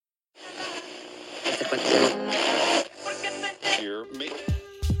Hear me.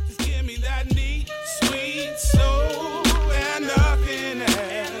 Just give me that neat, sweet soul and nothing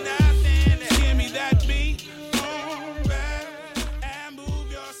else. Just give me that beat, boom, bang, and move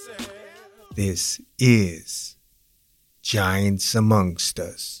yourself. This is Giants Amongst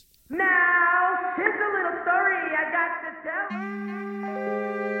Us. Now, here's a little story I got to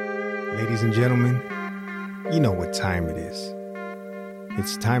tell. Ladies and gentlemen, you know what time it is.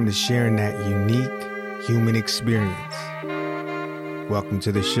 It's time to share in that unique human experience. Welcome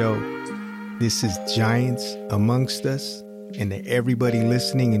to the show. This is Giants Amongst Us, and to everybody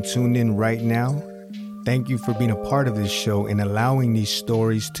listening and tuned in right now, thank you for being a part of this show and allowing these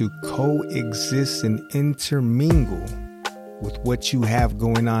stories to coexist and intermingle with what you have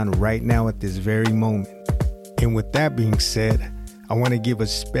going on right now at this very moment. And with that being said, I want to give a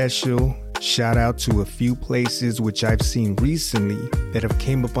special shout out to a few places which I've seen recently that have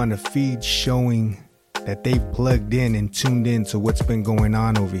came up on the feed showing that they've plugged in and tuned in to what's been going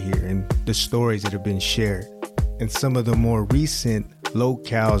on over here and the stories that have been shared. And some of the more recent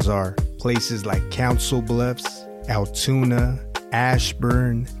locales are places like Council Bluffs, Altoona,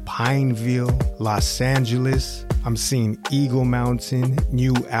 Ashburn, Pineville, Los Angeles. I'm seeing Eagle Mountain,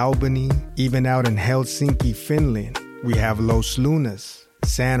 New Albany, even out in Helsinki, Finland. We have Los Lunas,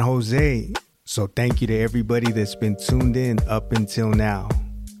 San Jose. So thank you to everybody that's been tuned in up until now.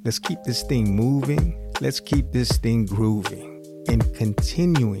 Let's keep this thing moving. Let's keep this thing grooving and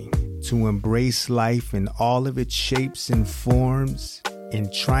continuing to embrace life in all of its shapes and forms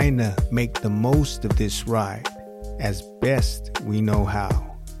and trying to make the most of this ride as best we know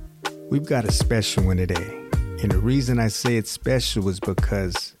how. We've got a special one today. And the reason I say it's special is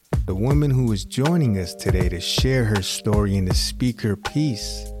because the woman who is joining us today to share her story and to speak her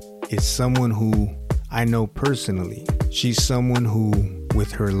piece is someone who I know personally. She's someone who,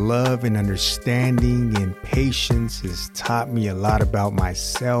 with her love and understanding and patience, has taught me a lot about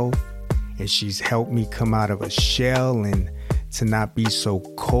myself, and she's helped me come out of a shell and to not be so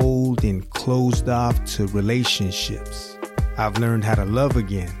cold and closed off to relationships. I've learned how to love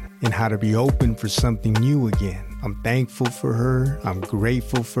again and how to be open for something new again. I'm thankful for her. I'm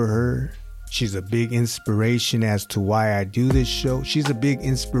grateful for her. She's a big inspiration as to why I do this show. She's a big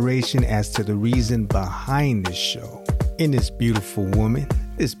inspiration as to the reason behind this show. And this beautiful woman,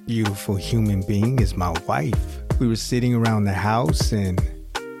 this beautiful human being is my wife. We were sitting around the house and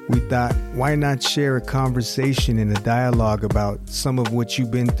we thought, why not share a conversation and a dialogue about some of what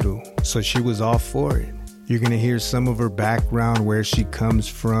you've been through? So she was all for it. You're going to hear some of her background, where she comes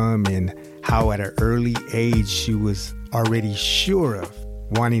from, and how at an early age she was already sure of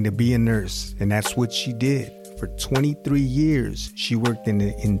wanting to be a nurse. And that's what she did. For 23 years, she worked in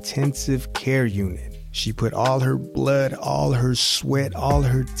the intensive care unit. She put all her blood, all her sweat, all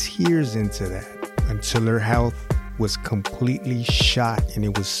her tears into that until her health was completely shot and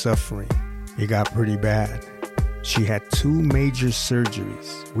it was suffering. It got pretty bad. She had 2 major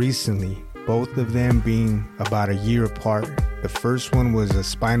surgeries recently, both of them being about a year apart. The first one was a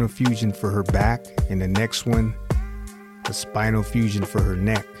spinal fusion for her back, and the next one, a spinal fusion for her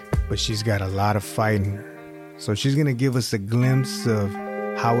neck. But she's got a lot of fight in her. So she's going to give us a glimpse of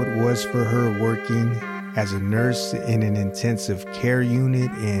how it was for her working as a nurse in an intensive care unit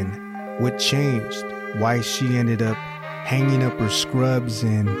and what changed, why she ended up hanging up her scrubs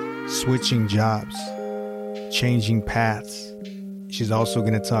and switching jobs, changing paths. She's also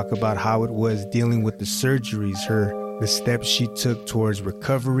going to talk about how it was dealing with the surgeries, the steps she took towards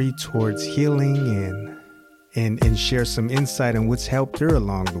recovery, towards healing, and share some insight on what's helped her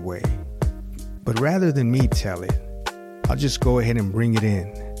along the way. But rather than me tell it, I'll just go ahead and bring it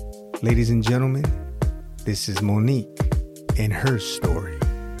in. Ladies and gentlemen, this is Monique and her story.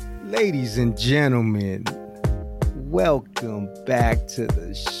 Ladies and gentlemen, welcome back to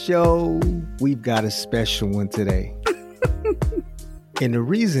the show. We've got a special one today. And the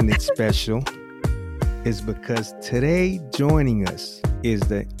reason it's special is because today joining us is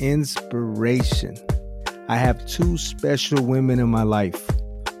the inspiration. I have 2 special women in my life.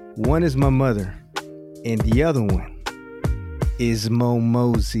 One is my mother, and the other one is Mo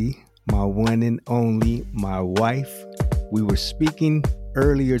Mosey, my one and only, my wife. We were speaking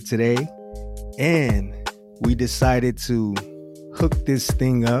earlier today, and we decided to hook this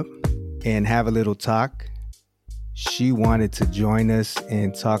thing up and have a little talk. She wanted to join us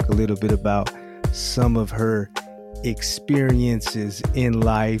and talk a little bit about some of her experiences in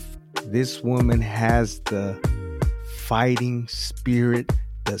life. This woman has the fighting spirit,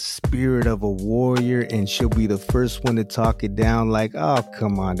 the spirit of a warrior, and she'll be the first one to talk it down like, oh,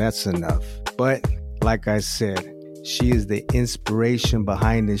 come on, that's enough. But like I said, She is the inspiration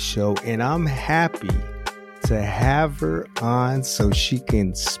behind this show, and I'm happy to have her on so she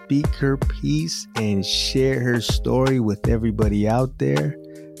can speak her piece and share her story with everybody out there.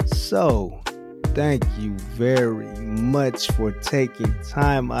 So, thank you very much for taking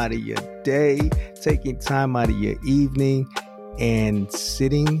time out of your day, taking time out of your evening, and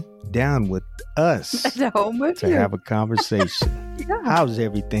sitting down with us At home with to you. have a conversation. Yeah. How's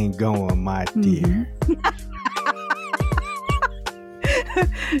everything going, my dear?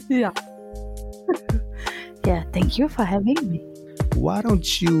 Yeah. Yeah, thank you for having me. Why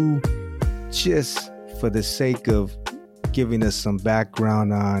don't you, just for the sake of giving us some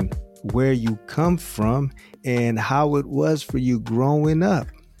background on where you come from and how it was for you growing up?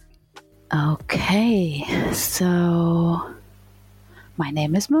 Okay, so my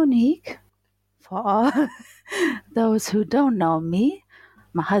name is Monique. For all those who don't know me,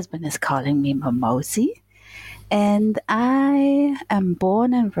 my husband is calling me Mimosi. And I am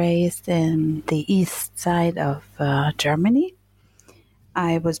born and raised in the east side of Germany.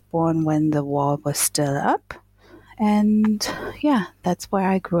 I was born when the wall was still up. And yeah, that's where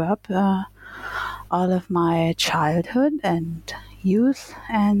I grew up all of my childhood and youth.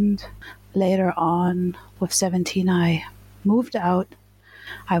 And later on, with 17, I moved out.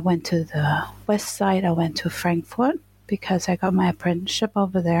 I went to the west side. I went to Frankfurt because I got my apprenticeship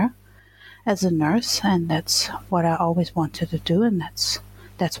over there as a nurse, and that's what I always wanted to do, and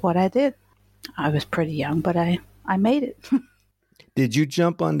that's what I did. I was pretty young, but I made it. Did you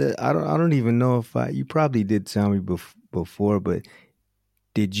jump on the? I don't even know if you probably did tell me before, but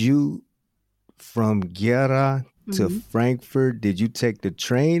did you from Gera to Frankfurt? Did you take the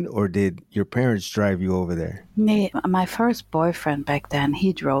train, or did your parents drive you over there? My first boyfriend back then,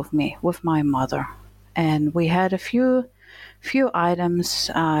 he drove me with my mother, and we had a few items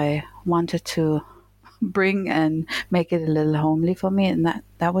I wanted to bring and make it a little homely for me, and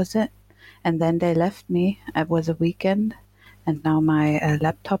that was it. And then they left me. It was a weekend, and now my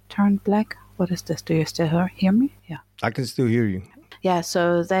laptop turned black. What is this? Do you still hear me? Yeah. I can still hear you. Yeah,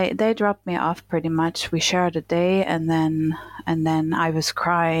 so they dropped me off pretty much. We shared a day, and then I was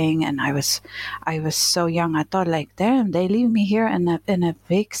crying, and I was so young. I thought, like, damn, they leave me here in a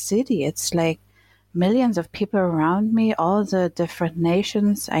big city. It's like millions of people around me, all the different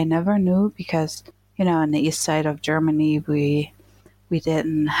nations I never knew, because in the east side of Germany we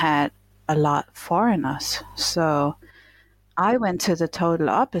didn't had a lot foreigners. So I went to the total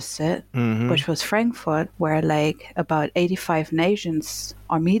opposite, which was Frankfurt, where like about 85 nations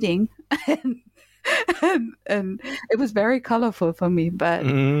are meeting. and it was very colorful for me, but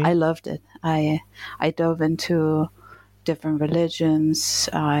I loved it. I dove into different religions.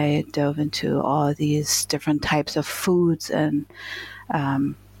 I dove into all these different types of foods, and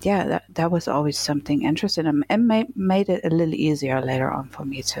that was always something interesting, and made it a little easier later on for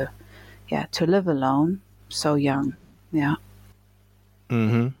me to live alone so young. Yeah.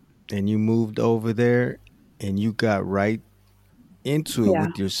 And you moved over there, and you got right into it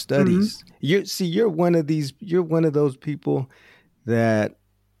with your studies. You're one of those people that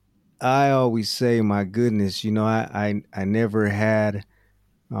I always say, my goodness, I never had,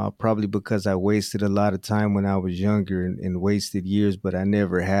 probably because I wasted a lot of time when I was younger and wasted years, but I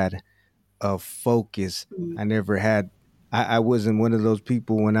never had a focus. I never had, I wasn't one of those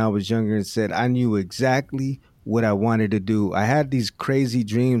people when I was younger and said, I knew exactly what I wanted to do. I had these crazy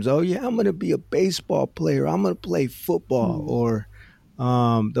dreams. Oh yeah, I'm going to be a baseball player. I'm going to play football or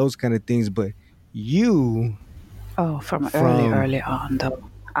those kind of things. But you... Oh, from early on, though.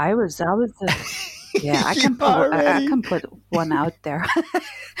 I was yeah, I can put one out there.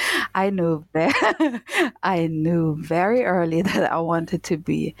 I knew very early that I wanted to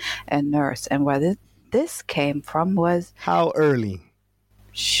be a nurse, and where this came from was... How early?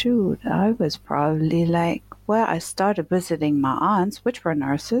 Shoot, I was probably like, I started visiting my aunts, which were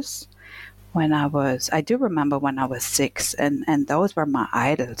nurses, I do remember when I was 6, and those were my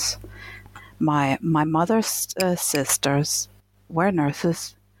idols. My mother's sisters were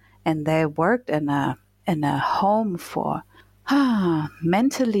nurses, and they worked in a home for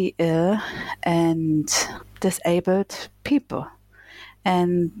mentally ill and disabled people.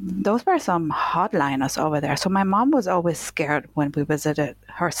 And those were some hardliners over there. So my mom was always scared when we visited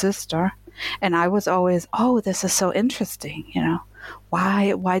her sister. And I was always, this is so interesting,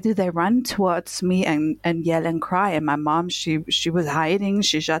 Why do they run towards me and yell and cry? And my mom, she was hiding.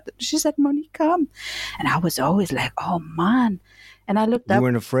 She said, Monique, come. And I was always like, oh, man. And I looked up. You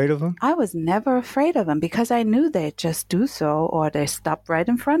weren't afraid of them? I was never afraid of them because I knew they'd just do so, or they stopped right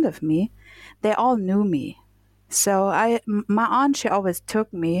in front of me. They all knew me. So my aunt, she always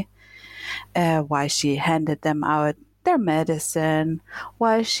took me while she handed them out their medicine,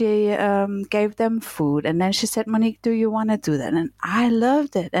 while she gave them food. And then she said, Monique, do you want to do that? And I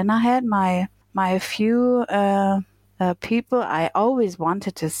loved it. And I had my few people I always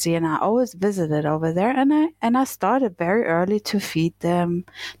wanted to see, and I always visited over there. And I started very early to feed them,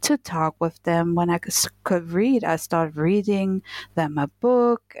 to talk with them. When I could read, I started reading them a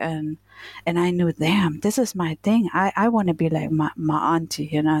book, and I knew, damn, this is my thing. I want to be like my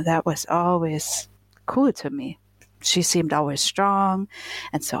auntie. That was always cool to me. She seemed always strong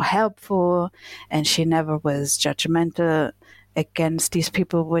and so helpful, and she never was judgmental against these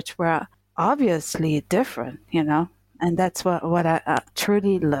people, which were obviously different, and that's what I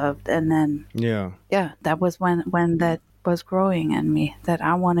truly loved. And then, yeah, that was when that was growing in me, that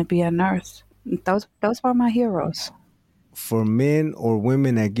I want to be a nurse. Those were my heroes. For men or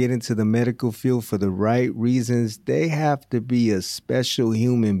women that get into the medical field for the right reasons, they have to be a special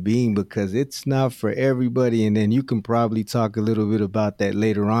human being, because it's not for everybody. And then you can probably talk a little bit about that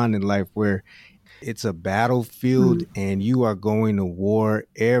later on in life, where it's a battlefield and you are going to war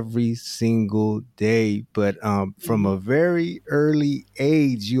every single day. But from a very early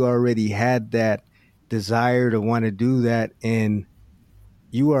age, you already had that desire to want to do that. And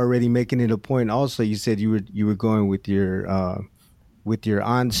you were already making it a point. Also, you said you were going with your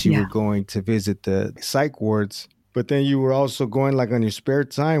aunts. You were going to visit the psych wards, but then you were also going like on your spare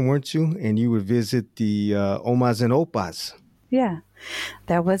time, weren't you? And you would visit the omas and opas. Yeah,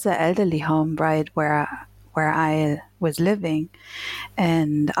 there was an elderly home right where I was living,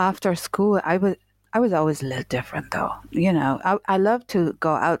 and after school, I was always a little different though. I love to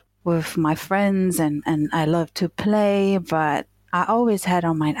go out with my friends, and I love to play, but I always had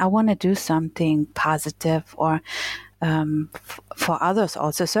on mind, I want to do something positive or for others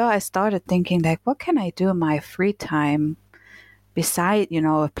also. So I started thinking, like, what can I do in my free time beside,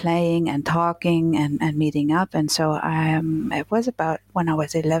 playing and talking and meeting up? And so it was about when I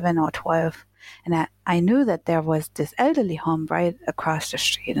was 11 or 12. And I knew that there was this elderly home right across the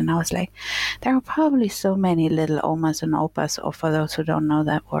street. And I was like, there are probably so many little omas and opas, or for those who don't know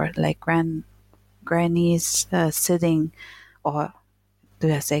that word, like grannies sitting, or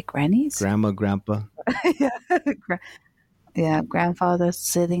do I say grannies? Grandma, grandpa. Yeah, grandfather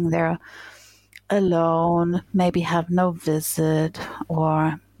sitting there alone, maybe have no visit,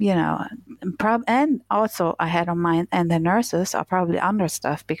 or and also I had on mind, and the nurses are probably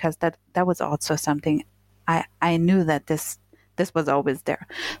understaffed, because that was also something I knew that this was always there.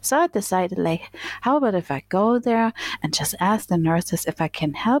 So I decided, like, how about if I go there and just ask the nurses if I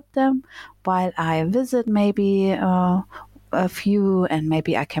can help them while I visit, maybe a few, and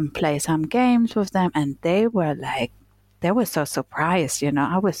maybe I can play some games with them. And they were so surprised.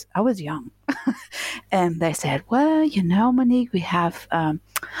 I was young. And they said, well, Monique, we have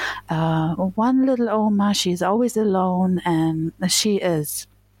one little Oma. She's always alone, and she is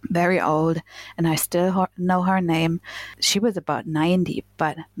very old, and I still know her name. She was about 90,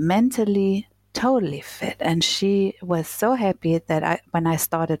 but mentally totally fit. And she was so happy that when I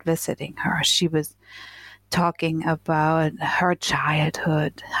started visiting her, she was talking about her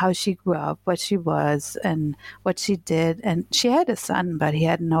childhood, how she grew up, what she was, and what she did. And she had a son, but he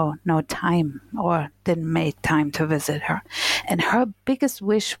had no time, or didn't make time to visit her. And her biggest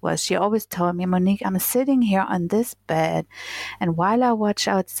wish was, she always told me, Monique, I'm sitting here on this bed, and while I watch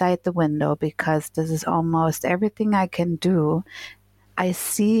outside the window, because this is almost everything I can do, I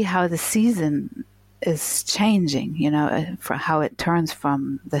see how the season is changing, for how it turns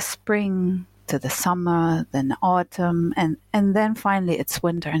from the spring to the summer, then autumn, and then finally it's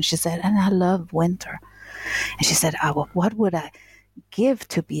winter. And she said, and I love winter. And she said, oh, well, what would I give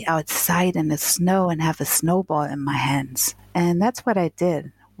to be outside in the snow and have a snowball in my hands? And that's what I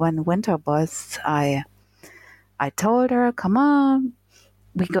did. When winter was, I told her, come on,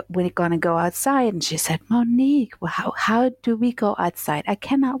 we're going to go outside. And she said, Monique, well, how do we go outside? I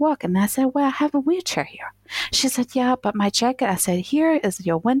cannot walk. And I said, well, I have a wheelchair here. She said, yeah, but my jacket. I said, here is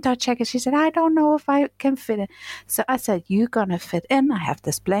your winter jacket. She said, I don't know if I can fit it. So I said, you're going to fit in. I have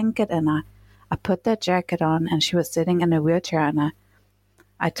this blanket. And I put that jacket on, and she was sitting in a wheelchair, and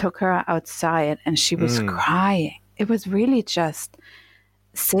I took her outside, and she was crying. It was really just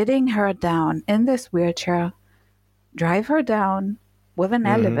sitting her down in this wheelchair, drive her down with an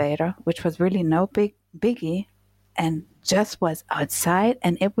elevator, which was really no biggie, and just was outside,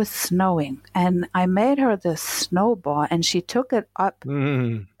 and it was snowing. And I made her this snowball, and she took it up.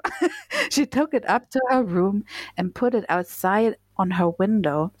 She took it up to her room and put it outside on her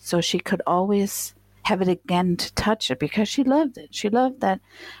window, so she could always have it again to touch it because she loved it. She loved that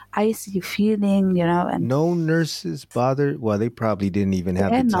icy feeling, and No nurses bothered. Well, they probably didn't even they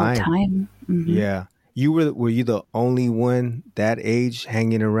have the had no time. time. Yeah. Were you the only one that age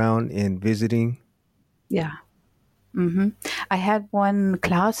hanging around and visiting? Yeah. I had one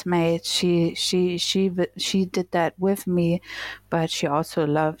classmate. She did that with me, but she also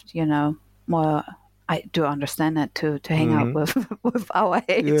loved, more. I do understand that to hang out Mm-hmm. with with our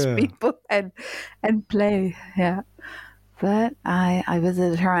age Yeah. people and play. Yeah. But I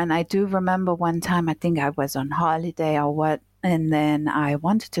visited her, and I do remember one time, I think I was on holiday or what, and then I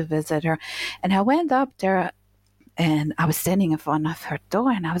wanted to visit her. And I went up there, and I was standing in front of her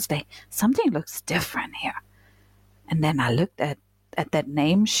door, and I was like, something looks different here. And then I looked at that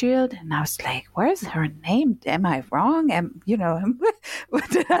name shield, and I was like, where's her name? Am I wrong?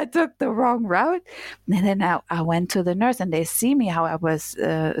 Did I took the wrong route? And then I went to the nurse, and they see me how I was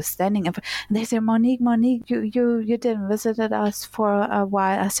standing in front, and they say, Monique, you didn't visit us for a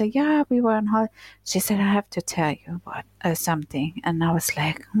while. I said, yeah, we were on holiday. She said, I have to tell you about something. And I was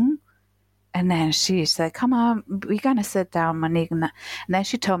like, And then she said, come on, we're going to sit down, Monique. And then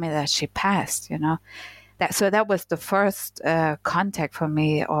she told me that she passed, that was the first contact for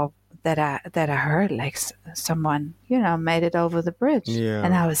me, or that I heard like someone made it over the bridge. Yeah.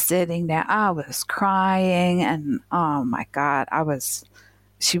 And I was sitting there, I was crying, and oh my God,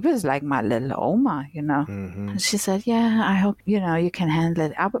 she was like my little Oma, Mm-hmm. And she said, yeah, I hope you can handle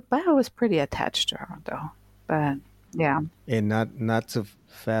it. But I was pretty attached to her though. But yeah. And not to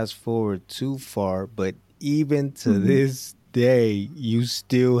fast forward too far, but even to this day, you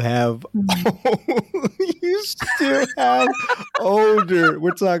still have you still have older.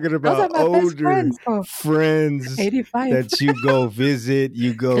 We're talking about my best older friends. friends 85. that you go visit.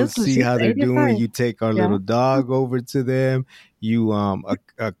 You go Crystal, see she's how they're doing. 85. You take our Yeah. little dog over to them. You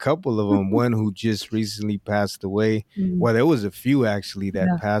a couple of them. One who just recently passed away. Well, there was a few actually that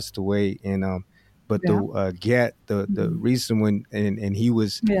Yeah. passed away, and but Yeah. the recent one, and he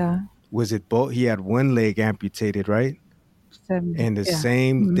was it both? He had one leg amputated, right? And the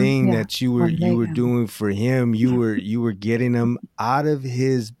same thing that you were doing for him, you were getting him out of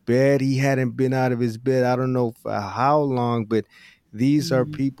his bed. He hadn't been out of his bed, I don't know for how long, but these are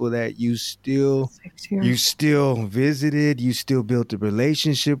people that you still 6 years. you still visited, you still built a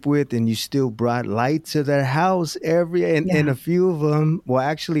relationship with, and you still brought light to their house and a few of them, well,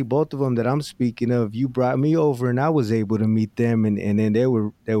 actually both of them that I'm speaking of, you brought me over and I was able to meet them, and then they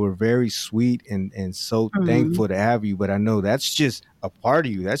were very sweet and so thankful to have you. But I know that's just a part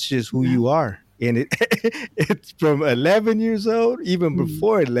of you. That's just who you are. And it's from 11 years old, even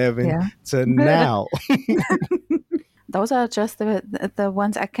before 11 to now. Those are just the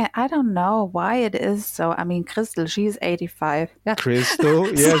ones I don't know why it is so. I mean, Crystal, she's 85. Yeah. Crystal,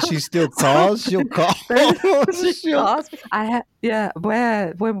 yeah, she still calls. She'll call. She calls.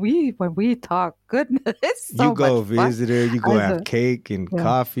 When we talk, goodness, it's so you go much fun. visit her. You go have cake and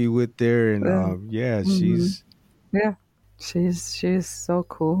coffee with her, and she's she's so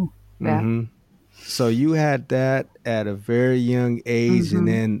cool. Yeah. So you had that at a very young age, and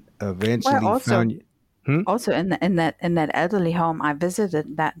then eventually found. Also, in that elderly home, I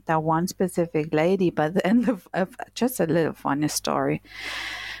visited that one specific lady. But the end of just a little funny story,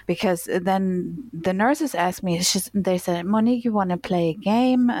 because then the nurses asked me. They said, "Monique, you want to play a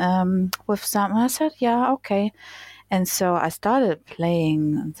game with someone?" I said, "Yeah, okay." And so I started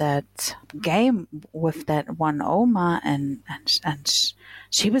playing that game with that one Oma, and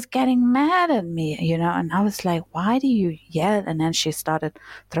she was getting mad at me, and I was like, why do you yell? And then she started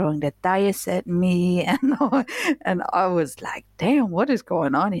throwing the dice at me, and I was like, damn, what is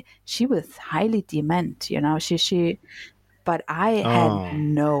going on here? She was highly dement, but I had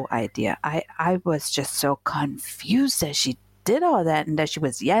no idea. I was just so confused that she did all that and that she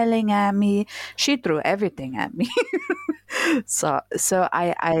was yelling at me. She threw everything at me. so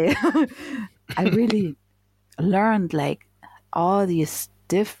I I really learned like all these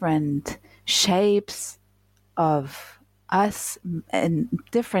different shapes of us and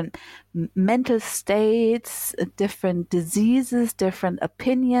different mental states, different diseases, different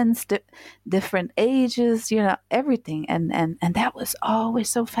opinions, different ages, everything. And that was always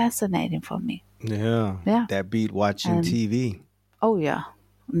so fascinating for me. Yeah. That beat watching TV. Oh, yeah.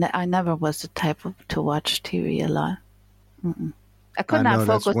 I never was the type to watch TV a lot. I could not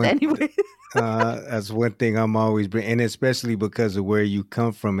focus anyway. That's one thing I'm always bringing, and especially because of where you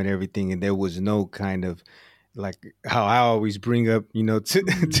come from and everything. And there was no kind of like how I always bring up,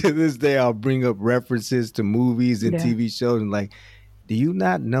 to this day, I'll bring up references to movies and TV shows and like, do you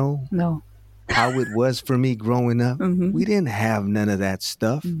not know? No. how it was for me growing up. Mm-hmm. We didn't have none of that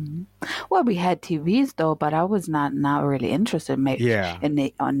stuff. Mm-hmm. Well, we had TVs though, but I was not really interested Yeah, in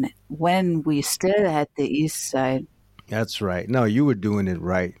the on when we still had the East Side. that's right. No, you were doing it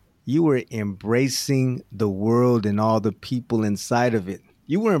right. You were embracing the world and all the people inside of it.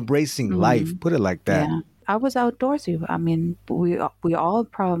 You were embracing life. Mm-hmm. Put it like that. Yeah, I was outdoorsy. I mean, we all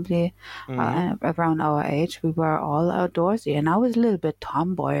probably Hmm. around our age, we were all outdoorsy, and I was a little bit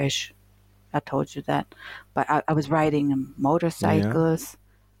tomboyish. I told you that, but I was riding Yeah, motorcycles,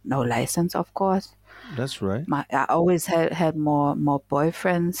 no license, of course. that's right. I always had more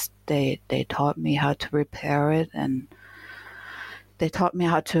boyfriends. They taught me how to repair it, and they taught me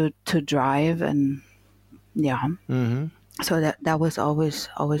how to drive, and yeah. Hmm. So that was always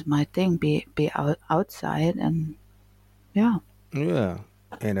my thing. Be outside, and yeah. Yeah.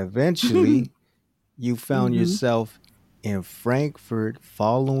 And eventually, you found Hmm. yourself in Frankfurt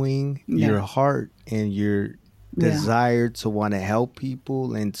following Yeah, your heart and your yeah. desire to want to help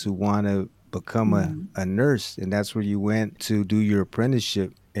people and to want to become Hmm. a nurse. And that's where you went to do your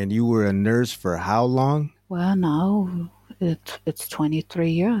apprenticeship. And you were a nurse for how long? Well, now it's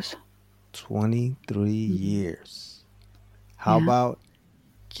 23 years. 23 Hmm. years. How Yeah, about,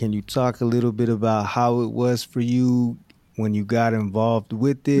 can you talk a little bit about how it was for you when you got involved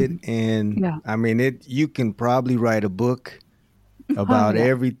with it? hmm, And yeah. I mean, you can probably write a book Oh about yeah.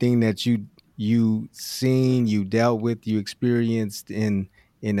 everything that you seen, you dealt with, you experienced in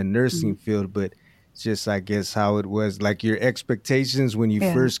the Hmm. nursing field, but just I guess how it was like your expectations when you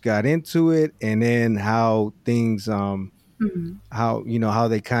Yeah. first got into it, and then how things Hmm. how how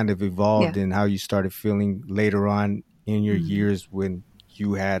they kind of evolved Yeah. and how you started feeling later on in your Hmm. years when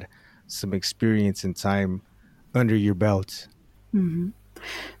you had some experience and time under your belt. Hmm.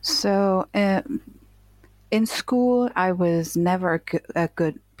 So in school, I was never a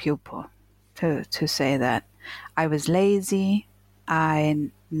good pupil. To say that, I was lazy. I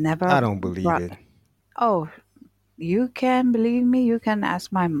never I don't believe brought. it. Oh, you can believe me. You can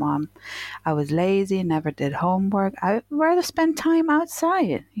ask my mom. I was lazy. Never did homework. I'd rather spend time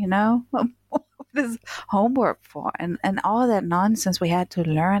outside. What is homework for? And all that nonsense we had to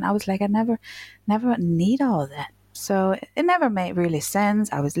learn. I was like, I never need all that. So it never made really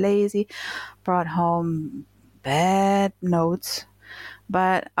sense. I was lazy, brought home bad notes,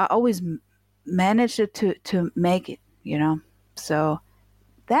 but I always managed to make it. So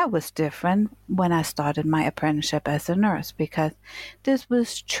that was different when I started my apprenticeship as a nurse, because this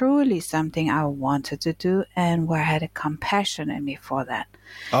was truly something I wanted to do and where I had a compassion in me for that.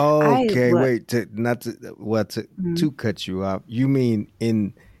 I Okay, would, wait, to not to what mm, to cut you off. You mean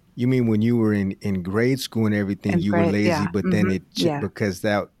when you were in grade school and everything, in you were grade, lazy, yeah, but then yeah, because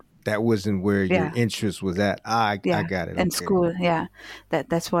that wasn't where your yeah. interest was at. I Yeah, got it. in Okay. school, yeah,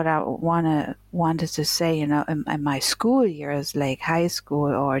 that's what I wanted to say. In my school years, like high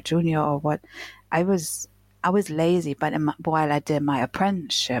school or junior or what, I was I was lazy. But while I did my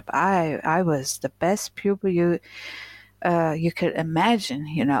apprenticeship, I was the best pupil you could imagine.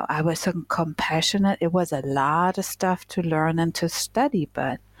 I was so compassionate. It was a lot of stuff to learn and to study,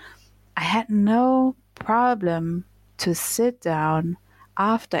 but I had no problem to sit down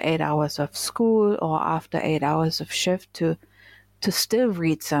after 8 hours of school or after 8 hours of shift to still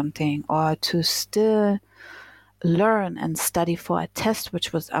read something or to still learn and study for a test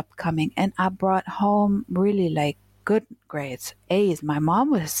which was upcoming. And I brought home really like good grades, A's. My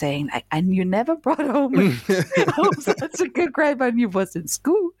mom was saying, like, and you never brought home such a good grade when you was in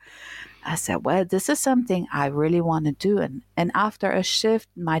school. I said, well, this is something I really want to do. And after a shift,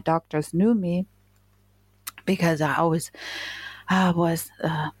 my doctors knew me because I was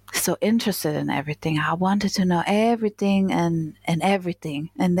so interested in everything. I wanted to know everything and everything.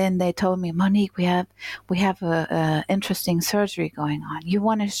 And then they told me, Monique, we have a interesting surgery going on. You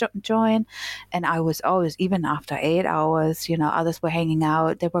want to join? And I was always, even after 8 hours, others were hanging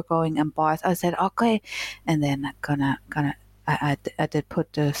out. They were going in bars. I said, okay. And then I did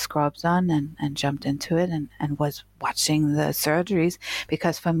put the scrubs on and jumped into it and was watching the surgeries,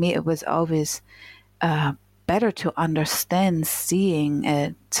 because for me it was always uh, better to understand seeing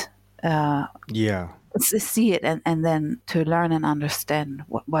it, uh, Yeah. see it, and then to learn and understand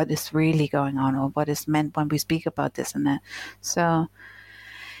what is really going on or what is meant when we speak about this and that. So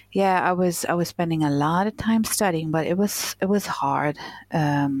yeah, I was spending a lot of time studying, but it was hard.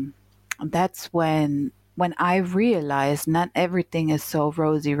 That's when I realized not everything is so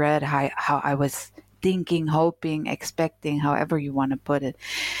rosy red, how I was thinking, hoping, expecting, however you want to put it.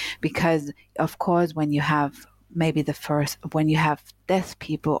 Because of course, when you have maybe when you have deaf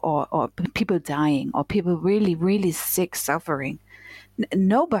people or people dying or people really really sick, suffering,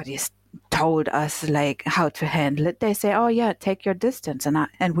 nobody's told us like how to handle it. They say, "Oh yeah, take your distance,"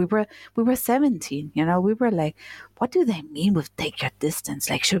 and we were 17. We were like, "What do they mean with take your distance?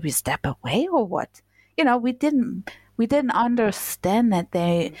 Like, should we step away or what?" We didn't understand that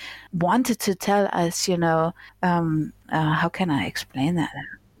they wanted to tell us. How can I explain that?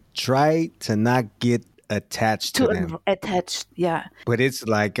 Try to not get attached to them. Attach, yeah. But it's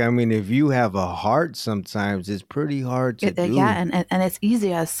like, I mean, if you have a heart, sometimes it's pretty hard to do. Yeah, and it's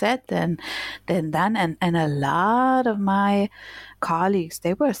easier said than done. And a lot of my colleagues,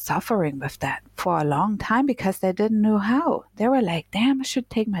 they were suffering with that for a long time because they didn't know how. They were like, damn, I should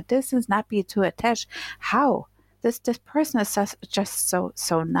take my distance, not be too attached. How? This person is just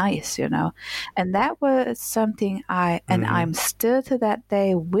so nice, and that was something I'm still to that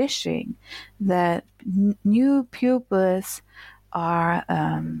day wishing that new pupils are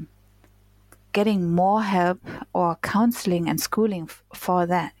getting more help or counseling and schooling for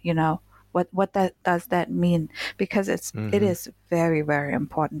that. What does that mean? Because it is very, very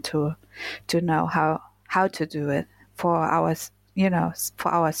important to know how to do it for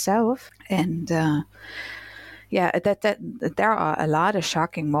for ourselves. And yeah, that there are a lot of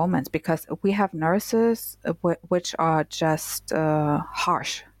shocking moments because we have nurses which are just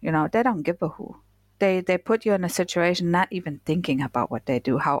harsh. They don't give a who. They put you in a situation not even thinking about what they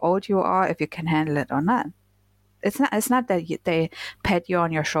do, how old you are, if you can handle it or not. It's not that they pat you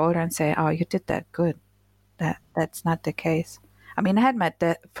on your shoulder and say, "Oh, you did that good." That's not the case. I mean, I had my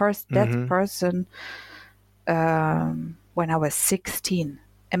first deaf person when I was 16.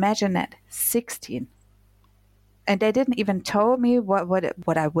 Imagine that, 16. And they didn't even tell me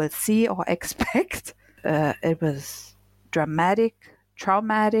what I will see or expect. It was dramatic,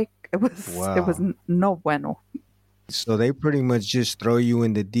 traumatic. It was no bueno. So they pretty much just throw you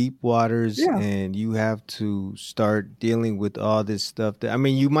in the deep waters, Yeah. and you have to start dealing with all this stuff. I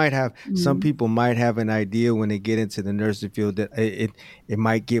mean, you might have some people might have an idea when they get into the nursing field that it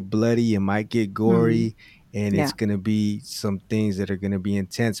might get bloody, it might get gory, and it's going to be some things that are going to be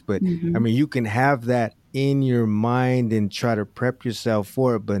intense. But I mean, you can have that in your mind and try to prep yourself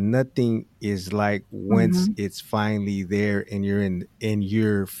for it, but nothing is like once it's finally there and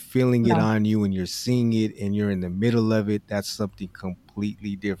you're feeling it on you and you're seeing it and you're in the middle of it. That's something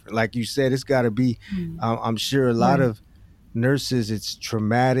completely different. Like you said, it's got to be I'm sure a lot of nurses, it's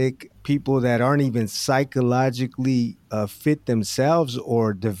traumatic. People that aren't even psychologically fit themselves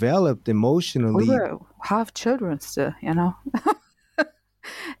or developed emotionally. We were half children still,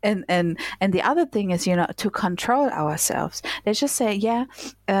 And the other thing is, to control ourselves. They just say, you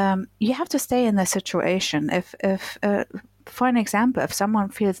have to stay in the situation. If for an example, if someone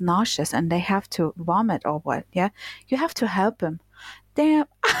feels nauseous and they have to vomit or what, you have to help them. Damn,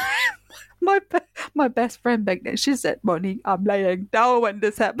 my best friend back then, she said, "Monique, I'm laying down when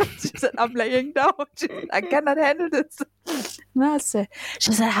this happens." She said, "I'm laying down. She said, I cannot handle this." And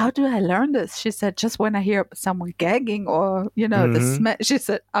she said, "How do I learn this?" She said, "Just when I hear someone gagging or, the smell," she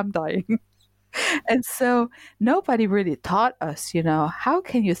said, "I'm dying." And so nobody really taught us, how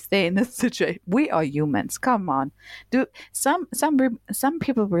can you stay in this situation? We are humans. Come on. Some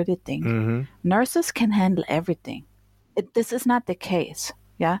people really think nurses can handle everything. This is not the case.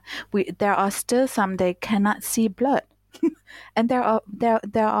 Yeah, there are still some they cannot see blood, and there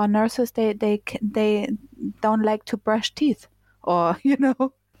are nurses they don't like to brush teeth, or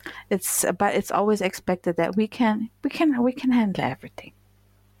but it's always expected that we can handle everything,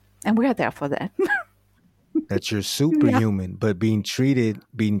 and we are there for that. That you're superhuman, but being treated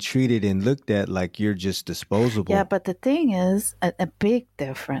and looked at like you're just disposable. Yeah, but the thing is, a big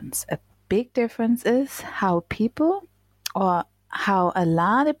difference. A big difference is how people, or how a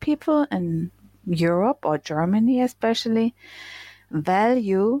lot of people in Europe or Germany especially,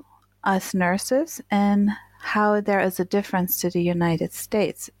 value us nurses, and how there is a difference to the United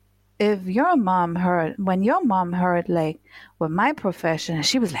States. When your mom heard like with my profession,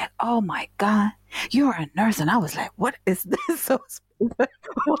 she was like, "Oh my God, you're a nurse," and I was like, "What is this?" So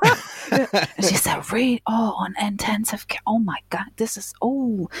and she said, "Read, on intensive care. Oh my God, this is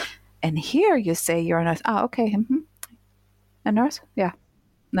and here you say you're a nurse. Oh, okay, a nurse, yeah,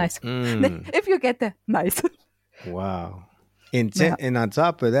 nice. If you get there, nice." Wow. And on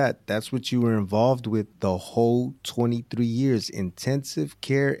top of that, that's what you were involved with the whole 23 years, intensive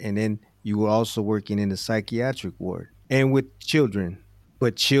care. And then you were also working in the psychiatric ward and with children,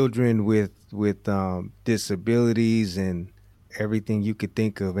 but children with disabilities and everything you could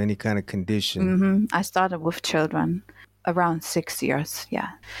think of, any kind of condition. I started with children around 6 years.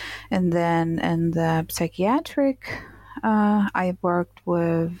 Yeah. And then in the psychiatric, I worked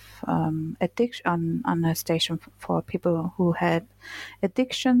with addiction on a station for people who had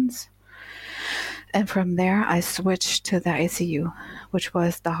addictions, And from there, I switched to the ICU, which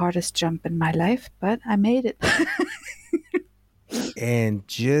was the hardest jump in my life, but I made it. And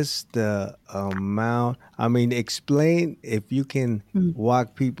just the amount, I mean, explain if you can Mm,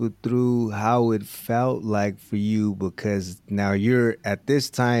 walk people through how it felt like for you, because now you're at this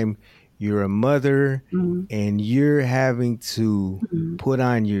time, you're a mother mm, and you're having to mm, put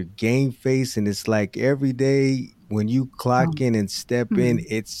on your game face. And it's like every day when you clock um, in and step in, mm,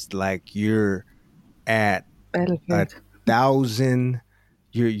 it's like you're at a battlefield. thousand.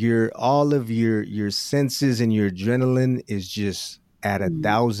 Your all of your senses and your adrenaline is just at a Mm,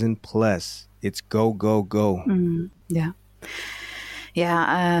 thousand plus. It's go go go. yeah,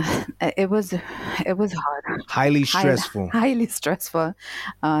 yeah. It was hard, Highly stressful. highly stressful,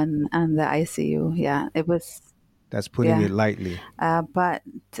 on the ICU. Yeah, it was. That's putting Yeah, it lightly. but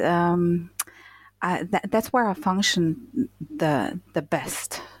um, that's where I function the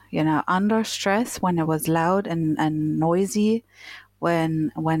best. Under stress, when it was loud and noisy,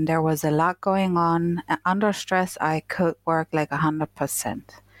 when there was a lot going on, under stress, I could work like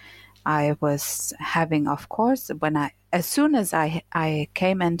 100%. I was having, of course, as soon as I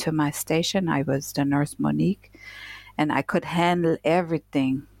came into my station, I was the nurse Monique, and I could handle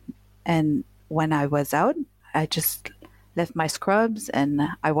everything. And when I was out, I just left my scrubs and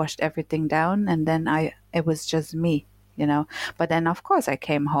I washed everything down, and then it was just me. But then, of course, I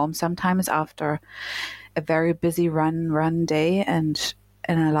came home sometimes after a very busy run day and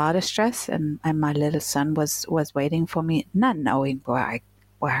a lot of stress, and my little son was waiting for me, not knowing where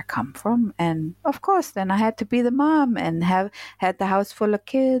I come from. And of course, then I had to be the mom and have had the house full of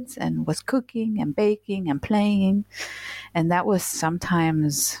kids and was cooking and baking and playing, and that was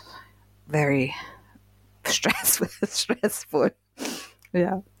sometimes very stressful. Stressful.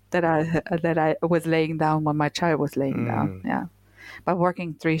 Yeah, that I was laying down when my child was laying down. Mm. Yeah, but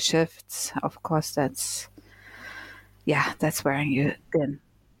working 3 shifts, of course, that's where you then.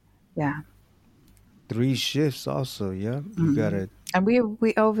 Yeah. 3 shifts also. Yeah, you Mm. gotta. And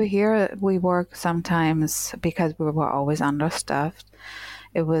we over here we work sometimes because we were always understaffed.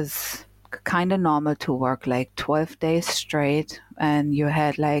 It was kind of normal to work like 12 days straight, and you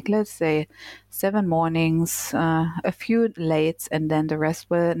had, like, let's say 7 mornings, a few lates, and then the rest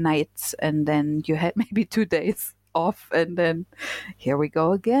were nights, and then you had maybe 2 days off, and then here we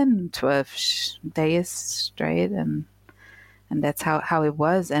go again, 12 days straight. And that's how it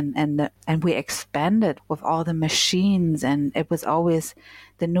was. And we expanded with all the machines, and it was always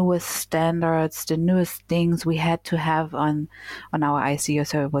the newest standards, the newest things we had to have on our ICU.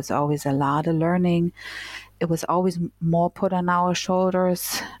 So it was always a lot of learning. It was always more put on our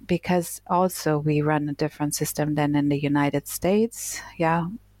shoulders, because also we run a different system than in the United States. Yeah,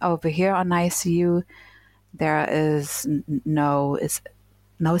 over here on ICU there is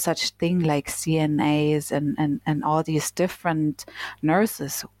no such thing like CNAs and all these different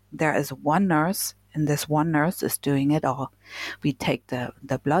nurses. There is one nurse, and this one nurse is doing it all. We take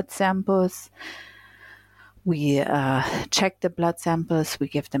the blood samples, we check the blood samples, we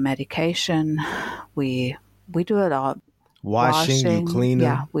give the medication, we do it all. Washing, you Washing, clean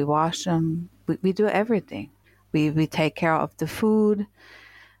yeah, them. we wash them. We do everything. We take care of the food.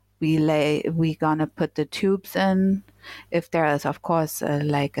 We gonna put the tubes in. If there is, of course,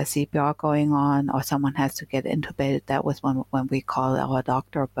 like a CPR going on or someone has to get intubated, that was when we call our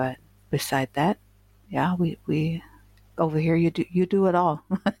doctor. But beside that, yeah, we over here you do it all.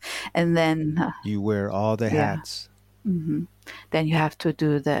 And then You wear all the yeah, hats. then you have to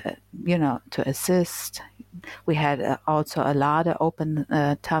do to assist. We had also a lot of open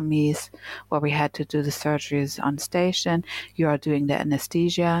tummies where we had to do the surgeries on station. You are doing the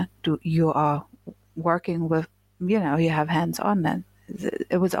anesthesia. You are working with, you have hands on that.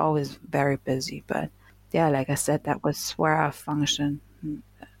 It was always very busy, but yeah, like I said, that was where I functioned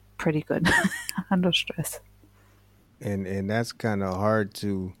pretty good under stress. And that's kind of hard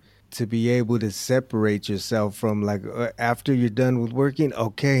to be able to separate yourself from, like, after you're done with working,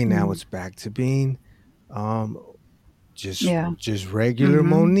 okay, now Mm. it's back to being um just Yeah. just regular Mm-hmm.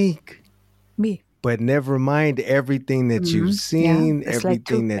 Monique. Me. But never mind everything that you've Mm-hmm. Yeah. seen, It's like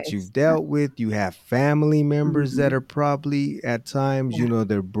everything that you've toothpaste. Yeah. dealt with. You have family members that Mm-hmm. are probably at times, Yeah.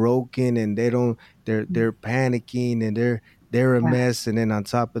 they're broken and they don't Mm. they're panicking and they're a Yeah. mess. And then on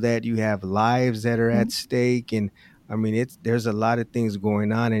top of that, you have lives that are at Mm. stake. And I mean, there's a lot of things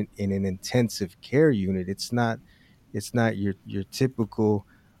going on in an intensive care unit. It's not your typical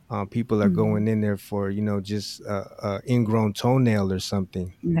people are Mm. going in there for, just ingrown toenail or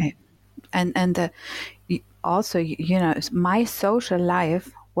something. Right. And also, my social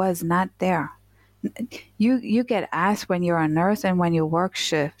life was not there. You get asked when you're a nurse and when you work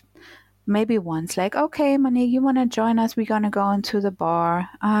shift, maybe once, like, okay, Monique, you want to join us? We're going to go into the bar.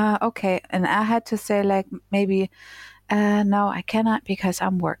 Okay. And I had to say, like, maybe, no, I cannot because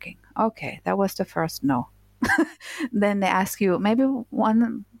I'm working. Okay. That was the first no. Then they ask you, maybe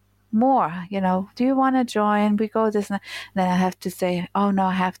one more, do you want to join? We go this night. Then I have to say, oh, no,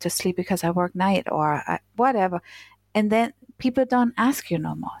 I have to sleep because I work night or whatever. And then people don't ask you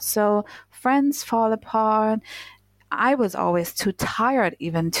no more. So friends fall apart. I was always too tired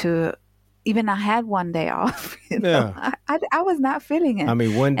even I had one day off, Yeah. I was not feeling it. I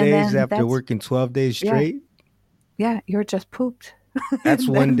mean, one And days then after working 12 days yeah, straight, yeah, you're just pooped. that's And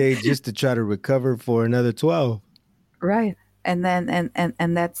one then, day just to try to recover for another 12. right. And then,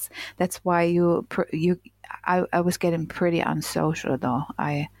 and that's why I was getting pretty unsocial though.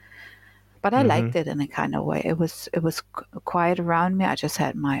 But I Hmm. liked it in a kind of way. It was quiet around me. I just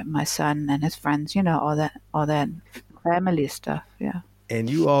had my son and his friends, all that family stuff. Yeah. And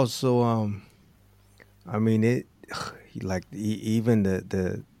you also, I mean, like even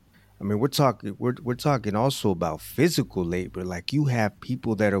the I mean, we're talking also about physical labor. Like you have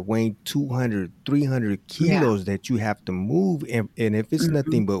people that are weighing 200, 300 Yeah. kilos that you have to move. And if it's Hmm.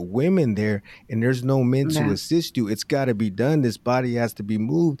 nothing but women there and there's no men to Yeah. assist you, it's got to be done. This body has to be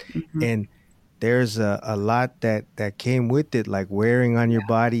moved. Hmm. And there's a lot that came with it, like wearing on your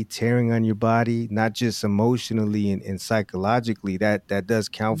body, tearing on your body, not just emotionally and psychologically. That does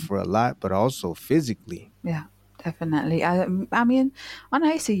count for a lot, but also physically. Yeah, definitely. I mean, on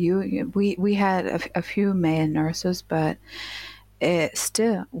ICU, we had a few male nurses, but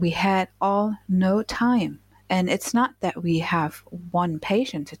still, we had all no time. And it's not that we have one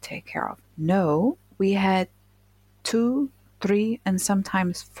patient to take care of. No, we had two, three, and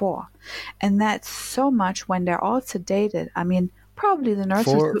sometimes four. And that's so much when they're all sedated. I mean, probably the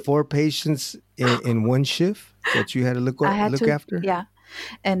nurses Four who four patients in one shift that you had to I had look to, after. yeah,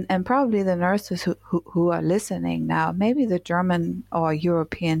 and probably the nurses who are listening now, maybe the German or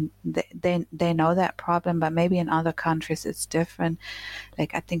European, they know that problem, but maybe in other countries it's different.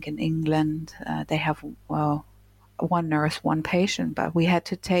 Like I think in England, they have, well, one nurse, one patient, but we had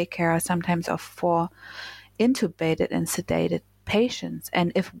to take care sometimes of four intubated and sedated patients.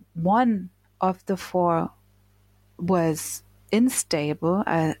 And if one of the four was unstable,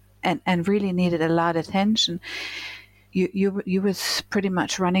 and really needed a lot of attention, you was pretty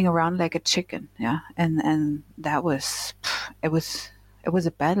much running around like a chicken, yeah. And that was, it was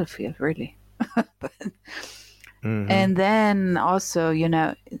a battlefield, really. But, Hmm. and then also,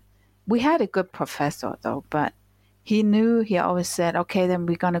 we had a good professor though, but he always said, okay, then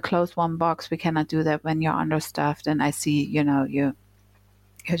we're going to close one box. We cannot do that when you're understaffed. And I see, you're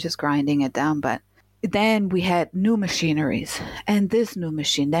just grinding it down. But then we had new machineries and this new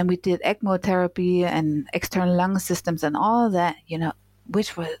machine. Then we did ECMO therapy and external lung systems and all that,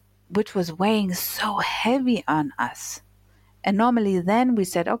 which was weighing so heavy on us. And normally then we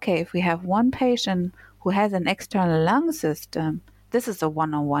said, okay, if we have one patient who has an external lung system, this is a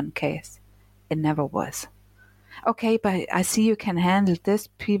one-on-one case. It never was. Okay, but I see you can handle this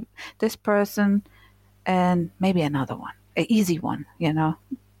person and maybe another one, an easy one.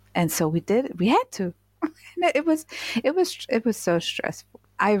 And so we did. We had to. It was so stressful.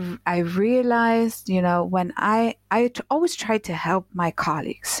 I realized, when I always try to help my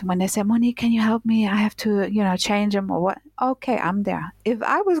colleagues when they say, Monique, can you help me? I have to, change them or what? Okay, I'm there. If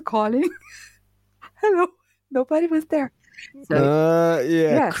I was calling, hello, nobody was there. So Yeah,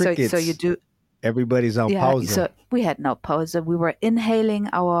 yeah, so you crickets. do. Everybody's on Yeah, pause. so we had no pause. We were inhaling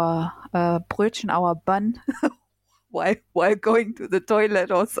our Brötchen, our bun, while going to the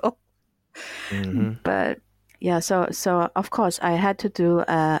toilet also. Hmm. But yeah, so of course I had to do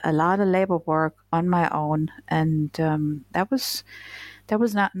a lot of labor work on my own, and that was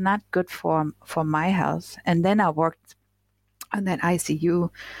not good for my health. And then I worked on that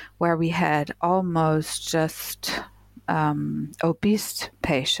ICU where we had almost just obese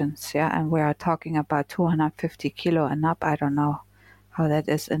patients, yeah, and we are talking about 250 kilo and up. I don't know how that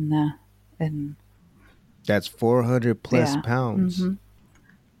is in That's 400 plus yeah, pounds. hmm,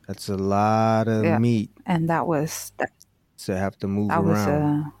 That's a lot of yeah, meat and to have to move that was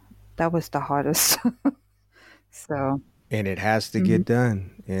around. that was the hardest. So And it has to mhm, get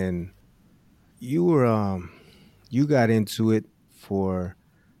done. And you were you got into it for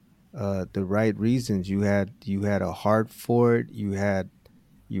the right reasons. You had a heart for it. You had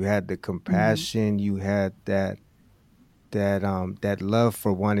the mhm, compassion. You had that love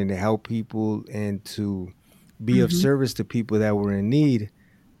for wanting to help people and to be of mhm, service to people that were in need.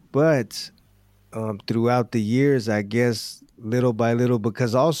 But throughout the years, I guess little by little,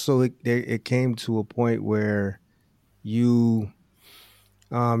 because also it came to a point where you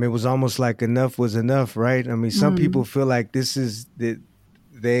it was almost like enough was enough, right? I mean, some people feel like this is that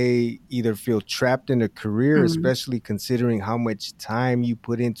they either feel trapped in a career, especially considering how much time you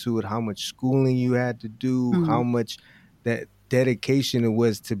put into it, how much schooling you had to do, how much that dedication it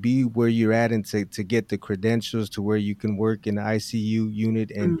was to be where you're at and to get the credentials to where you can work in the ICU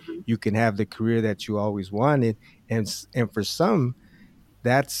unit and you can have the career that you always wanted. And for some,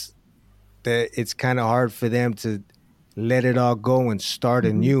 that's that it's kind of hard for them to let it all go and start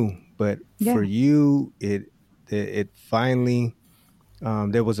anew. But for you, it finally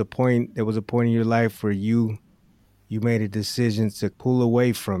there was a point in your life where you made a decision to pull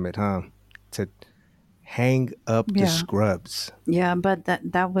away from it, huh? To hang up the scrubs. Yeah, but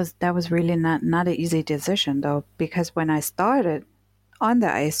that was really not an easy decision though, because when I started on the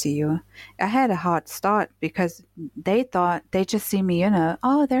ICU, I had a hard start because they thought they just see me,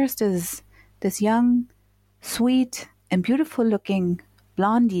 oh, there's this young, sweet, and beautiful looking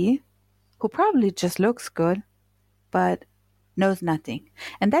blondie who probably just looks good, but knows nothing.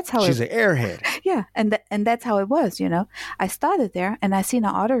 And that's how she's an airhead. Yeah, and that's how it was, I started there and I seen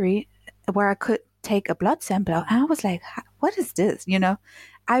an artery where I could take a blood sample and I was like, what is this?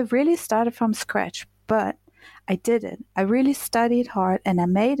 I really started from scratch, but I did it. I really studied hard and I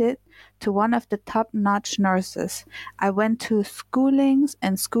made it to one of the top-notch nurses. I went to schoolings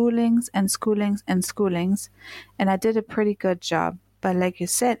and schoolings and schoolings and schoolings, and I did a pretty good job. But like you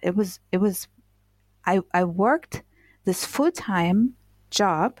said, I worked this full-time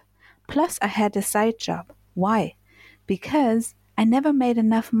job, plus I had a side job. Why? Because I never made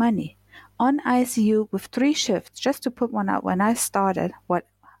enough money. On ICU with 3 shifts, just to put one out when I started,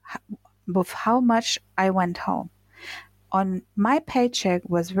 with how much I went home. On my paycheck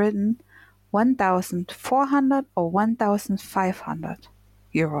was written 1,400 or 1,500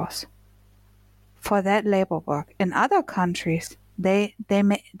 euros for that labor work. In other countries, they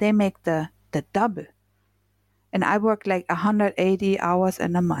make the double. And I worked like 180 hours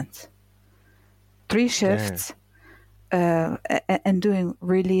in a month. 3 shifts. And doing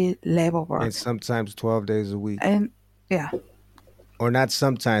really labor work. And sometimes 12 days a week. And yeah. Or not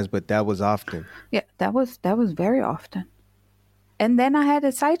sometimes, but that was often. Yeah, that was very often. And then I had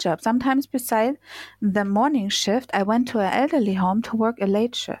a side job. Sometimes beside the morning shift, I went to an elderly home to work a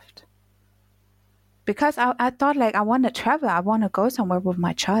late shift. Because I thought like I want to travel. I want to go somewhere with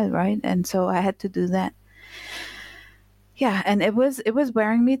my child, right? And so I had to do that. Yeah, and it was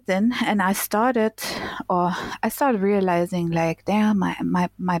wearing me thin, and I started realizing like, damn,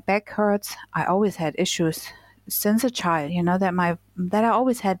 my back hurts. I always had issues since a child, that I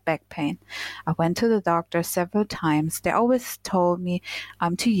always had back pain. I went to the doctor several times. They always told me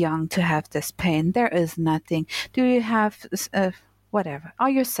I'm too young to have this pain. There is nothing. Do you have whatever? Are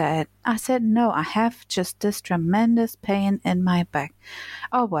you sad? I said, no, I have just this tremendous pain in my back.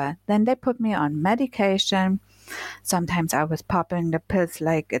 Oh, well, then they put me on medication. Sometimes I was popping the pills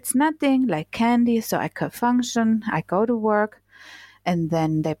like it's nothing, like candy, so I could function. I go to work, and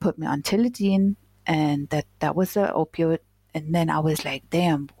then they put me on Tilidine, and that was the opioid. And then I was like,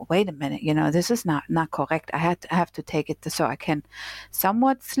 damn, wait a minute, this is not correct. I have to take it so I can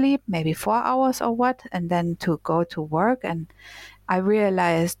somewhat sleep, maybe 4 hours or what, and then to go to work. And I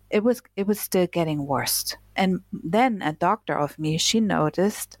realized it was still getting worse. And then a doctor of me, she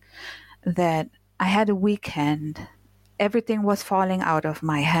noticed that I had a weak hand. Everything was falling out of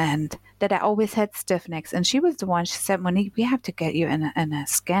my hand, that I always had stiff necks. And she was the one, she said, Monique, we have to get you in a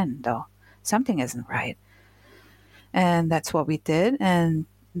scan, though. Something isn't right. And that's what we did. And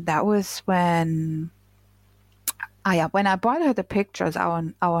that was when I brought her the pictures, our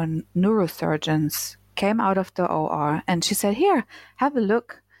neurosurgeons came out of the OR and she said, here, have a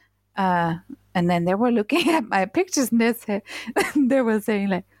look. And then they were looking at my pictures and they were saying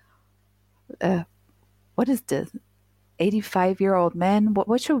like, what is this? 85-year-old man?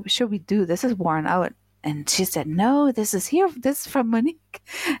 What should we do? This is worn out. And she said, no, this is from Monique.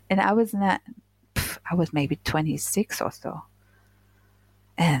 And I was maybe 26 or so.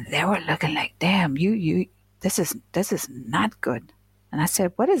 And they were looking like, damn, this is not good. And I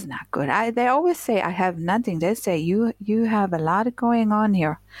said, what is not good? They always say I have nothing. They say you have a lot going on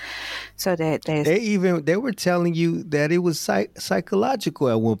here. So they were telling you that it was psychological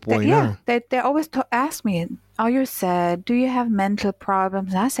at one point. They always ask me, are you sad? Do you have mental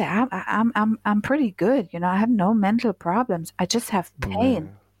problems? And I say, I'm pretty good. I have no mental problems. I just have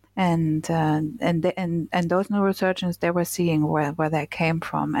pain. Yeah. And those neurosurgeons, they were seeing where that came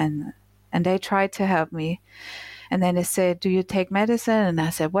from, and they tried to help me. And then they said, do you take medicine? And I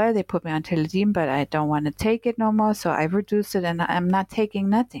said, well, they put me on Tilidine, but I don't want to take it no more. So I reduced it and I'm not taking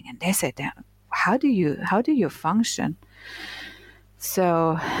nothing. And they said, how do you function?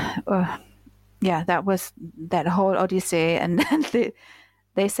 So, yeah, that was that whole odyssey. And then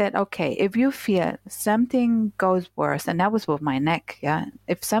they said, okay, if you feel something goes worse, and that was with my neck, yeah,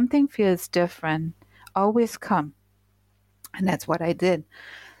 if something feels different, always come. And that's what I did.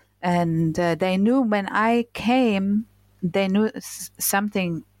 And they knew when I came, they knew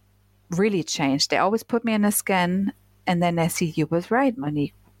something really changed. They always put me in a scan, and then they see you was right,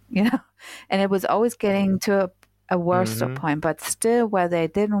 Monique, you know. And it was always getting to a worse Mm-hmm. point, but still, where they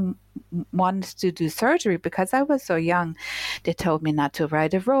didn't want to do surgery because I was so young, they told me not to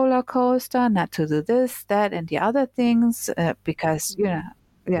ride a roller coaster, not to do this, that, and the other things because yeah,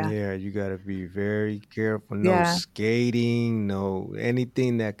 Yeah, you got to be very careful. No yeah, skating, no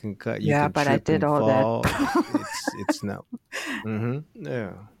anything that can cut. You yeah. can But I trip did and all that. fall. It's not. Mm-hmm.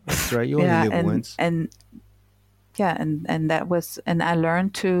 Yeah, that's right. You only Yeah, live once. and yeah, and that was, and I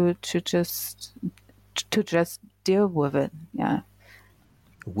learned to just deal with it. Yeah.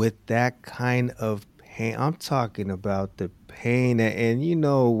 With that kind of pain, I'm talking about the pain, and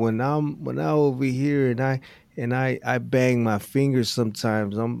when I over here and I bang my fingers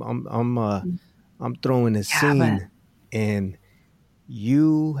sometimes. I'm throwing a Yeah, but scene, and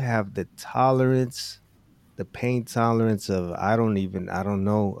you have the tolerance, the pain tolerance of I don't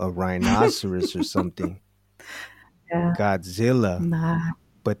know, a rhinoceros or something, yeah, Godzilla. nah.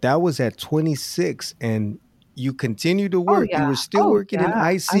 But that was at 26, and you continue to Oh work. You yeah. were still Oh working in yeah.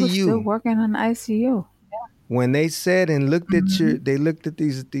 I was still ICU. working in ICU. When they said and looked at Hmm. they looked at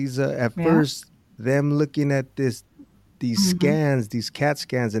these at Yeah. first, them looking at these Hmm. scans, these CAT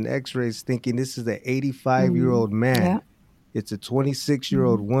scans and X-rays, thinking this is an 85-year-old Hmm. Yeah. man. It's a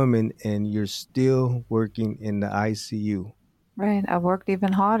 26-year-old Hmm. woman, and you're still working in the ICU. Right. I worked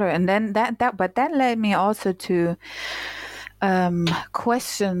even harder, and then but that led me also to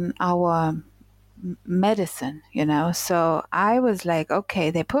question our medicine, So I was like, okay,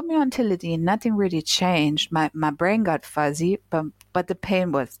 they put me on Tilidine, nothing really changed. My brain got fuzzy, but the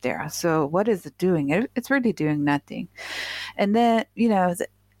pain was there. So what is it doing? It's really doing nothing. And then,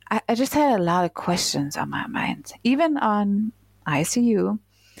 I just had a lot of questions on my mind, even on ICU.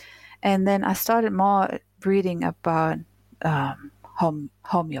 And then I started more reading about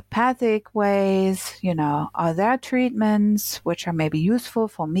homeopathic ways, are there treatments which are maybe useful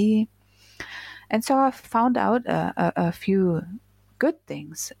for me? And so I found out a few good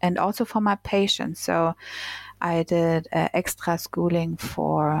things and also for my patients. So I did extra schooling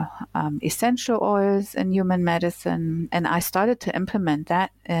for essential oils in human medicine, and I started to implement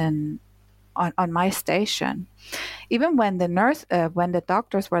that on my station. Even when when the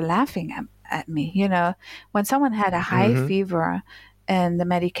doctors were laughing at me, when someone had a high Mm-hmm. fever and the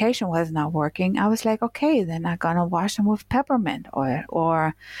medication was not working, I was like, okay, then I'm gonna wash them with peppermint oil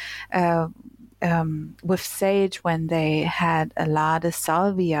or uh, with sage when they had a lot of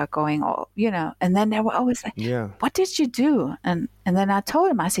salvia going, and then they were always like, Yeah. what did you do? And then I told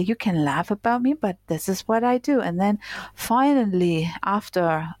him, I said, you can laugh about me, but this is what I do. And then finally,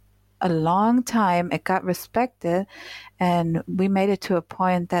 after a long time, it got respected, and we made it to a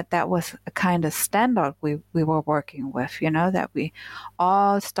point that was a kind of standard we were working with, that we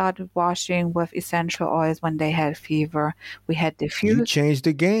all started washing with essential oils when they had fever. We had You diffused changed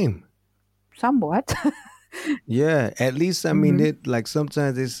the game. somewhat. Yeah, at least I mean Hmm. it. Like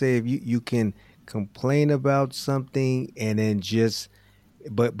sometimes they say if you can complain about something and then just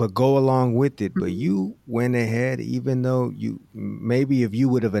but go along with it. But Hmm. you went ahead, even though you maybe if you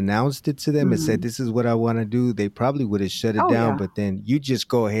would have announced it to them and said Hmm. this is what I want to do, they probably would have shut it Oh down. yeah. But then you just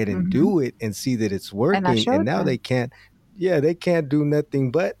go ahead and Hmm. do it and see that it's And I working, and showed now they them. can't. Yeah, they can't do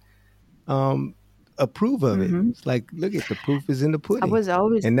nothing but um approve of it. Hmm. It's like look at the proof is in the I pudding, was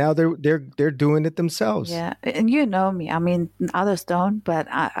always, and now they're doing it themselves. yeah, and you know me. I mean, others don't, but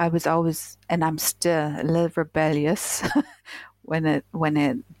I was always, and I'm still a little rebellious when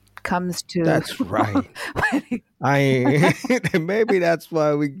it comes to That's right. when it- I maybe that's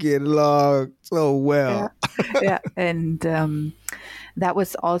why we get along so yeah, well. yeah, and that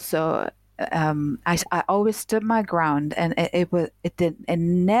was also I always stood my ground, and it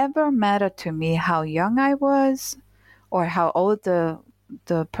never mattered to me how young I was or how old the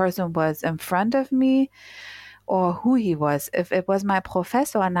person was in front of me or who he was. If it was my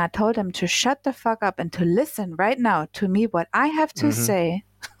professor and I told him to shut the fuck up and to listen right now to me what I have to Hmm. say,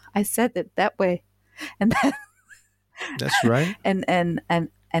 I said it that way. And then, That's right.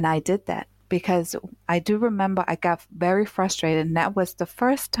 and I did that because I do remember I got very frustrated, and that was the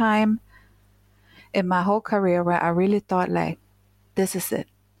first time in my whole career where I really thought like, this is it.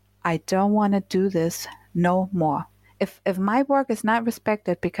 I don't want to do this no more. if my work is not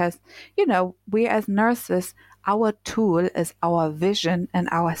respected, because we as nurses, our tool is our vision and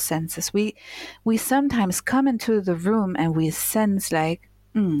our senses. We sometimes come into the room and we sense like,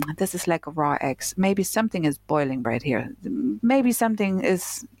 this is like a raw eggs. Maybe something is boiling right here. Maybe something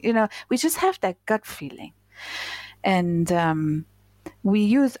is, we just have that gut feeling. And we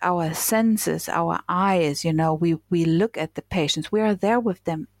use our senses, our eyes, we look at the patients. We are there with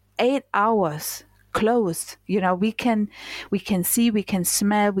them 8 hours close. We can see, we can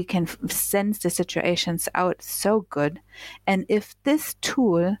smell, we can sense the situations out so good. And if this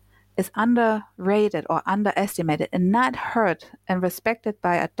tool is underrated or underestimated and not heard and respected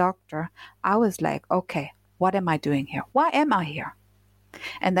by a doctor, I was like, okay, what am I doing here? Why am I here?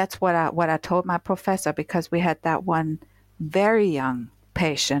 And that's what I told my professor, because we had that one very young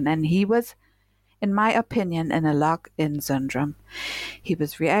patient, and he was, in my opinion, in a lock-in syndrome. He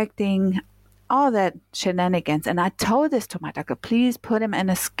was reacting, all that shenanigans. And I told this to my doctor, please put him in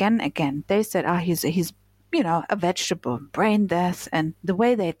a scan again. They said, he's a vegetable, brain death, and the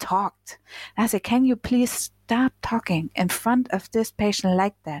way they talked. And I said, can you please stop talking in front of this patient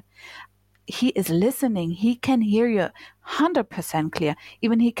like that? He is listening. He can hear you 100% clear.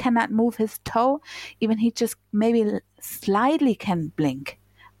 Even he cannot move his toe. Even he just maybe slightly can blink.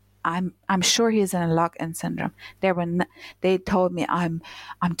 I'm sure he's in a lock-in syndrome. They told me I'm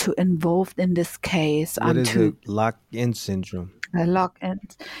too involved in this case. What is a lock-in syndrome? A lock-in.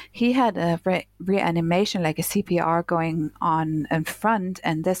 He had a reanimation, like a CPR going on in front,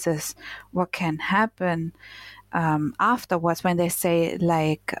 and this is what can happen afterwards when they say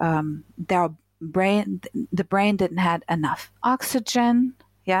like the brain didn't have enough oxygen.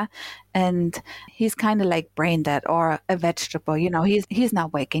 Yeah. And he's kind of like brain dead or a vegetable. He's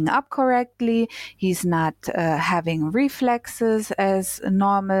not waking up correctly. He's not having reflexes as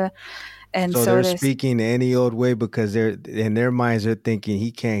normal. And so they're speaking any old way because they're in their minds they're thinking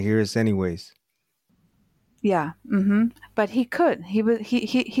he can't hear us anyways. Yeah. But he could. He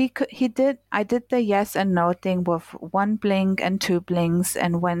could. He did. I did the yes and no thing with 1 blink and 2 blinks,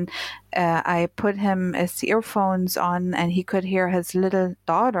 and when I put him his earphones on and he could hear his little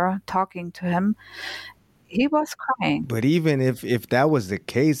daughter talking to him, he was crying. But even if that was the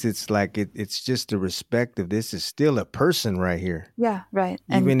case, it's like it's just the respect of this is still a person right here. Yeah, right.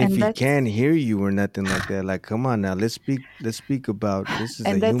 Even if he can't hear you or nothing like that, like come on now, let's speak about this is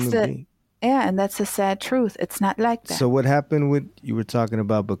a human being. Yeah, and that's a sad truth. It's not like that. So what happened with you were talking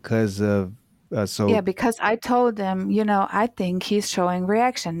about because of because I told them, I think he's showing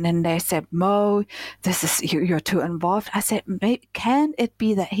reaction, and they said, Mo, this is you're too involved. I said, can it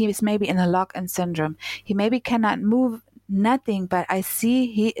be that he is maybe in a lock-in syndrome? He maybe cannot move nothing, but I see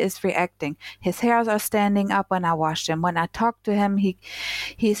he is reacting. His hairs are standing up when I wash him. When I talk to him,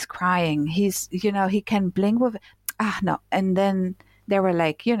 he's crying. He's he can blink with no, and then they were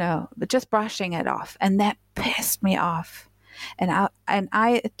like, just brushing it off. And that pissed me off. And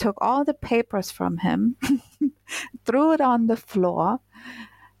I took all the papers from him, threw it on the floor,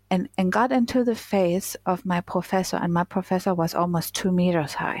 and got into the face of my professor. And my professor was almost 2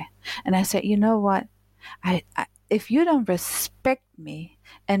 meters high. And I said, you know what? I if you don't respect me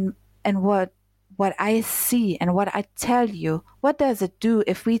and what I see and what I tell you, what does it do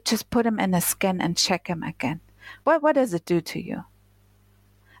if we just put him in a scan and check him again? What does it do to you?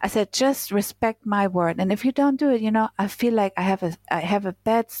 I said, just respect my word. And if you don't do it, I feel like I have a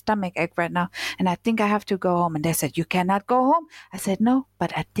bad stomach ache right now, and I think I have to go home. And they said, you cannot go home. I said, no,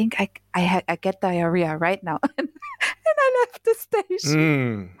 but I think I get diarrhea right now. And I left the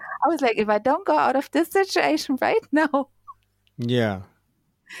station. I was like, if I don't go out of this situation right now. Yeah.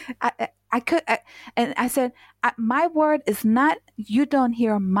 I could. And I said, my word is not, you don't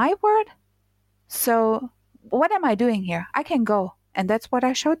hear my word. So what am I doing here? I can go. And that's what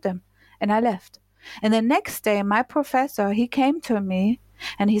I showed them. And I left. And the next day, my professor, he came to me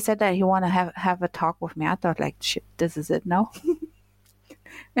and he said that he want to have a talk with me. I thought like, shit, this is it now.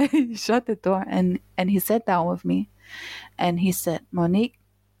 And he shut the door and he sat down with me. And he said, Monique,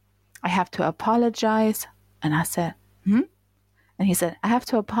 I have to apologize. And I said, And he said, I have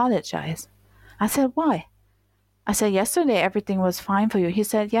to apologize. I said, why? I said, yesterday everything was fine for you. He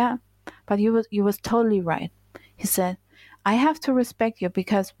said, yeah, but you was totally right. He said, I have to respect you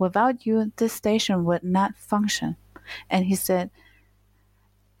because without you, this station would not function. And he said,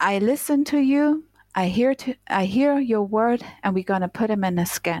 I listen to you. I hear your word, and we're going to put him in a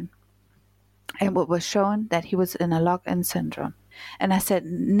scan. And it was shown that he was in a lock-in syndrome. And I said,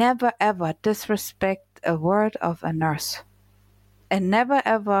 never ever disrespect a word of a nurse. And never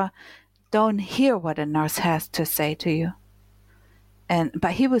ever don't hear what a nurse has to say to you.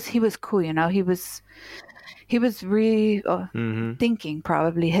 But he was cool, you know. He was really thinking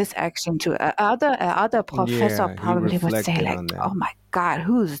probably his action to other professor Yeah, he probably would say reflected like, on that. oh my God,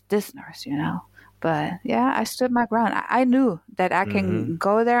 who's this nurse, you know? But yeah, I stood my ground. I knew that I can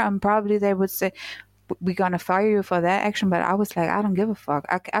go there, and probably they would say, we're gonna fire you for that action. But I was like, I don't give a fuck.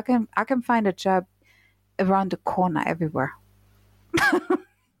 I can find a job around the corner everywhere.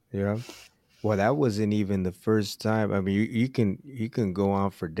 Yeah. Well, that wasn't even the first time. I mean, you can go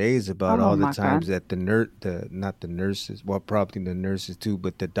on for days about Oh all the my God. times that the not the nurses, well, probably the nurses too,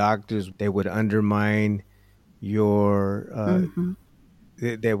 but the doctors, they would undermine your Mm-hmm.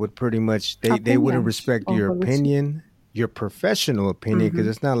 they would pretty much they wouldn't Opinions respect or your beliefs. opinion, your professional opinion, because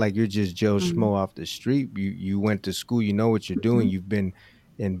Mm-hmm. it's not like you're just Joe Mm-hmm. Schmo off the street. You went to school, you know what you're doing, Mm-hmm. you've been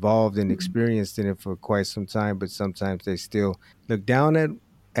involved and Mm-hmm. experienced in it for quite some time, but sometimes they still look down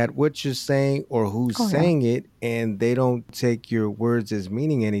at what you're saying or who's Oh yeah. saying it, and they don't take your words as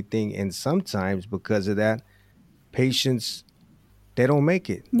meaning anything. And sometimes because of that, patients, they don't make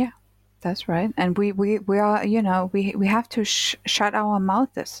it. Yeah. That's right. And we are, you know, we have to shut our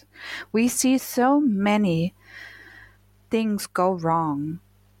mouths. We see so many things go wrong.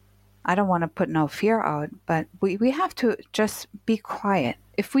 I don't want to put no fear out, but we have to just be quiet.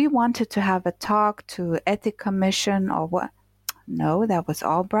 If we wanted to have a talk to ethic commission or what, no, that was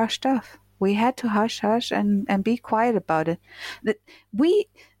all brushed off. We had to hush hush and be quiet about it. That we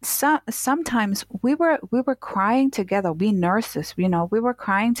sometimes we were crying together. We nurses, you know, we were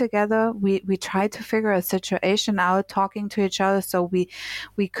crying together. We tried to figure a situation out, talking to each other, so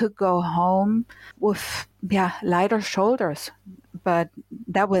we could go home with lighter shoulders. But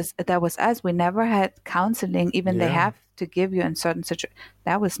that was us. We never had counseling. Even they Yeah. have to give you in certain situations.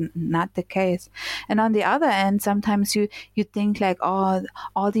 That was not the case. And on the other end, sometimes you think like, oh,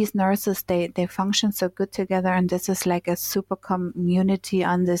 all these nurses, they function so good together, and this is like a super community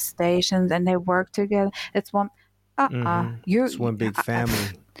on this station, and they work together. It's one. It's one big family.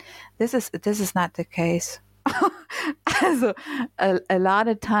 This is not the case. So a lot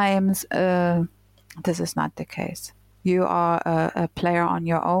of times, this is not the case. You are a player on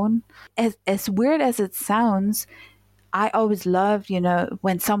your own. As weird as it sounds, I always loved, you know,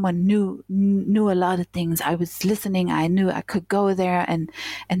 when someone knew a lot of things. I was listening. I knew I could go there, and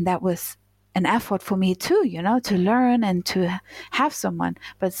that was an effort for me too, you know, to learn and to have someone.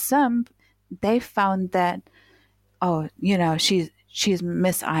 But some, they found that, oh, you know, she's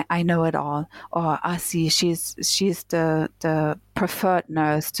Miss I know it all, or I see she's the preferred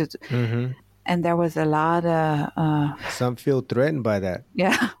nurse to, Hmm. and there was a lot of Some feel threatened by that.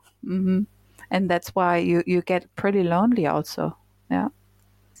 yeah. Hmm. And that's why you get pretty lonely also. Yeah.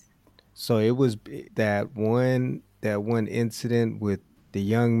 So it was that one incident with the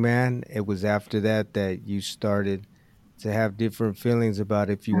young man. It was after that that you started to have different feelings about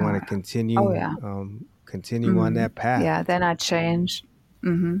if you want to Oh yeah. continue on that path. Yeah, then I changed.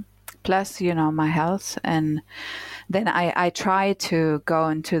 Hmm. Plus, you know, my health. And then I tried to go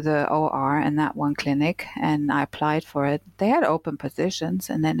into the OR in that one clinic, and I applied for it. They had open positions,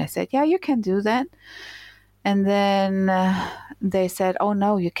 and then they said, yeah, you can do that. And then they said, oh,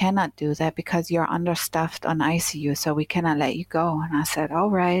 no, you cannot do that because you're understaffed on ICU, so we cannot let you go. And I said, all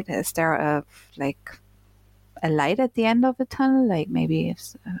right, is there a light at the end of the tunnel? Like maybe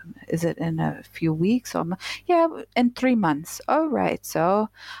is it in a few weeks or yeah, in 3 months. All right. So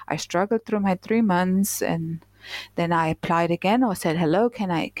I struggled through my 3 months, and then I applied again, or said, hello,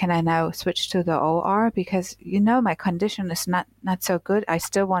 can I now switch to the OR? Because, you know, my condition is not so good. I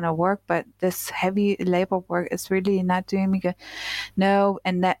still want to work, but this heavy labor work is really not doing me good. No.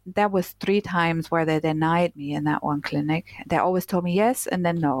 And that was 3 times where they denied me in that one clinic. They always told me yes, and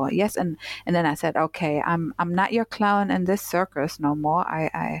then no, yes. And then I said, okay, I'm not your clown in this circus no more.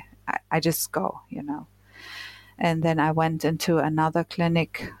 I just go, you know. And then I went into another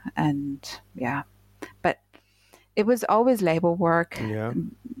clinic, and yeah, but it was always labor work. Yeah.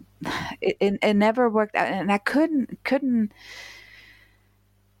 It never worked out, and I couldn't.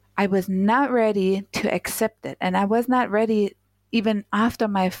 I was not ready to accept it, and I was not ready even after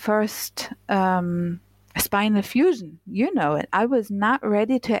my first spinal fusion. You know it. I was not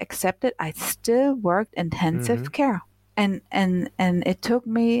ready to accept it. I still worked intensive care, and it took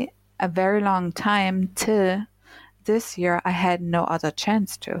me a very long time till this year. I had no other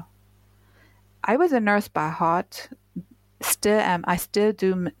chance to. I was a nurse by heart. Still am. I still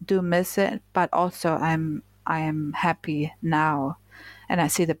do miss it, but also I am happy now, and I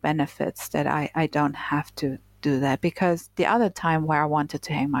see the benefits that I don't have to do that. Because the other time where I wanted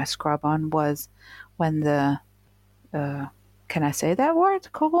to hang my scrub on was when the can I say that word?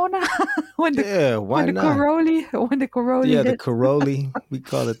 Corona? when the Yeah, why when the not? Coroli Yeah, the hit. Caroli. We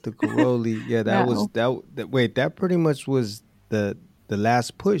call it the Caroli. Yeah, that Yeah, was that. Wait, that pretty much was the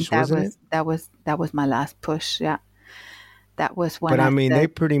last push, that wasn't it? was that was my last push. Yeah, that was when But I I mean, they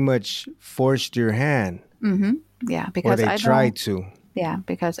said, pretty much forced your hand, yeah, or because they I don't. tried to. Yeah,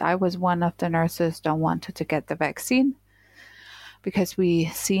 because I was one of the nurses that wanted to get the vaccine because we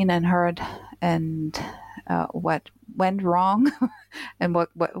seen and heard and what went wrong and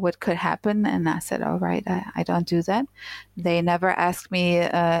what could happen. And I said, all right, I don't do that. They never asked me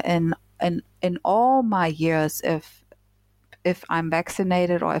in all my years if I'm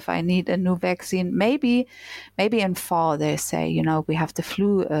vaccinated or if I need a new vaccine. Maybe in fall they say, we have the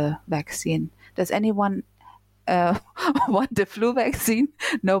flu vaccine. Does anyone uh, want the flu vaccine?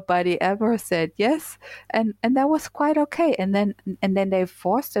 Nobody ever said yes, and that was quite okay. And then they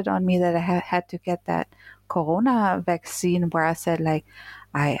forced it on me that I had to get that corona vaccine. Where I said, like,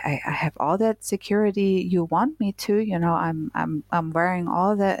 I have all that security you want me to. I'm wearing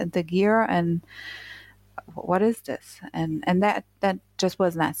all the gear, and what is this? And that just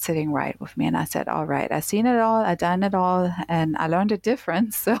was not sitting right with me. And I said, all right, I've seen it all, I done it all, and I learned a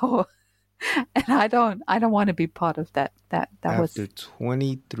difference. So and I don't want to be part of that. That After was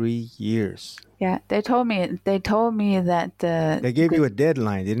 23 years, yeah. They told me that they gave you a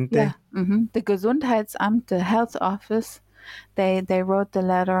deadline, didn't yeah, they? the Gesundheitsamt, the health office, they wrote the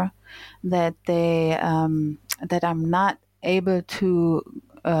letter that that I'm not able to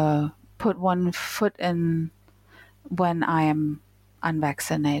put one foot in when I am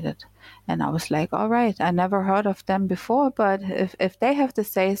unvaccinated. And I was like, all right, I never heard of them before, but if they have to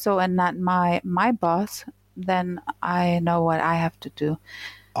say so and not my boss, then I know what I have to do.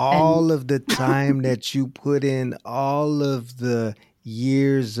 And All of the time that you put in, all of the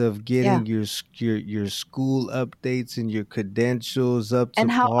years of yeah, getting your school updates and your credentials up to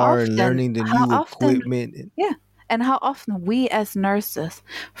and par and learning the how new often, equipment. yeah, and how often we as nurses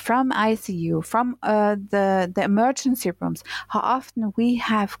from ICU, from the emergency rooms, how often we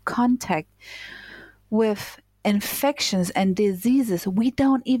have contact with infections and diseases we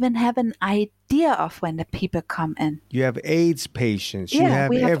don't even have an idea of when the people come in. You have AIDS patients, you Yeah, have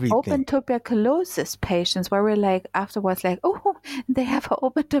we have everything. open tuberculosis patients where we're like afterwards like, oh, they have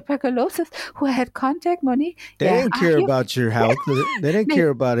open tuberculosis who had contact, Monique. They Yeah, didn't care you about your health. They didn't may care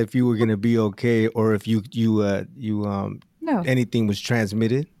about if you were going to be okay or if you no. anything was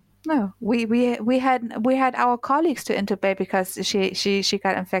transmitted. No, we had our colleagues to intubate because she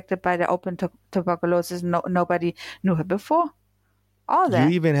got infected by the open tuberculosis. No, nobody knew her before. All You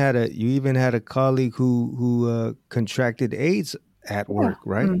that, even had a colleague who contracted AIDS at yeah, work,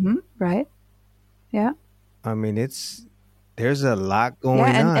 right? right, yeah, I mean, there's a lot yeah,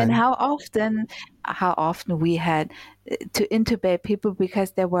 going and on. how often we had to intubate people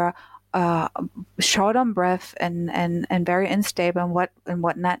because they were uh, short on breath and very unstable and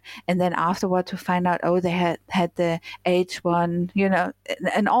whatnot, and then afterward to find out, oh, they had the H1,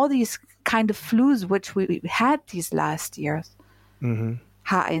 and all these kind of flus which we had these last years. Hmm.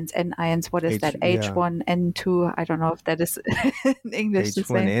 H1 N1, what is that? Yeah, H1N2. I don't know if that is in English the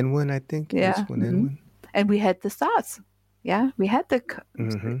same. H1N1, I think Yeah. H1N1. And we had the SARS. Yeah, we had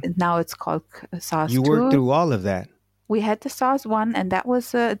Hmm. now it's called SARS You worked 2. through all of that. We had the SARS 1, and that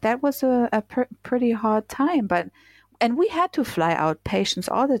was a pretty hard time. And we had to fly out patients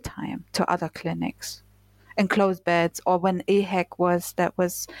all the time to other clinics and close beds. Or when EHEC was, that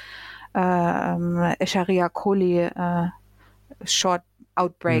was Escherichia coli short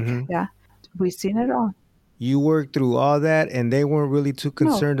outbreak. Hmm. Yeah, we've seen it all. You worked through all that, and they weren't really too No,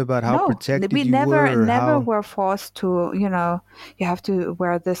 concerned about how no, protected we you never, were or never how. were forced to, you have to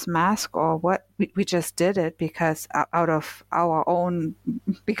wear this mask or what. We just did it because out of our own,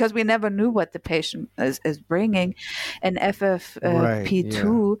 because we never knew what the patient is bringing. And Right. Yeah.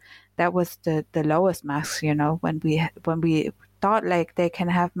 FFP2, that was the lowest mask, when we thought like they can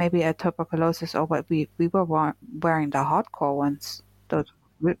have maybe a tuberculosis or what, we were wearing the hardcore ones, those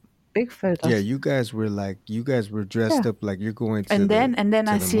big Yeah. filters. You guys were dressed Yeah. up like you're going And then to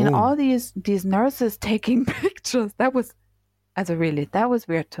I the seen all moon. these nurses taking pictures. That was that was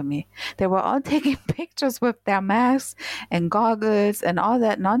weird to me. They were all taking pictures with their masks and goggles and all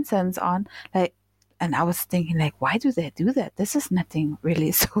that nonsense on. Like, and I was thinking, like, why do they do that? This is nothing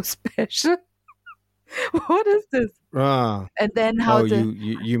really so special. What is this? Ah. And then how Oh, the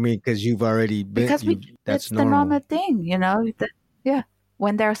you mean because you've already been because we you that's it's the normal. normal thing, yeah.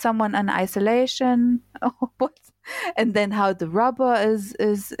 When there's someone in isolation, and then how the rubber is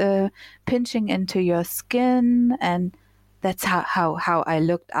pinching into your skin, and that's how I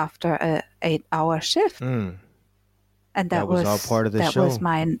looked after a 8-hour shift. Mm. And That was all part of the that was show.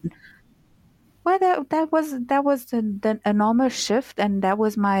 my well, that was the a normal shift, and that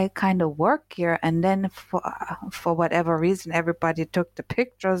was my kind of work here. And then for whatever reason, everybody took the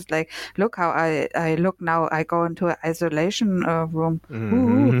pictures. Like, look how I look now. I go into an isolation room.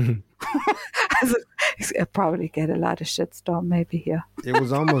 Ooh, Hmm. I probably get a lot of shitstorm maybe here. It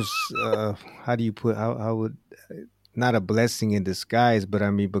was almost how do you put how would not a blessing in disguise, but I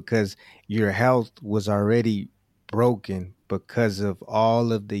mean because your health was already broken because of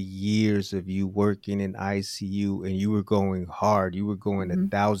all of the years of you working in ICU, and you were going hard. You were going Hmm.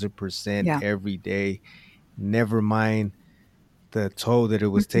 1,000% Yeah, every day. Never mind the toll that it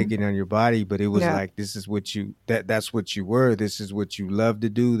was hmm, taking on your body, but it was yeah, like this is what that's what you were. This is what you love to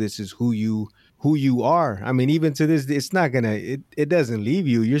do. This is who you are. I mean, even to this, it's not gonna it doesn't leave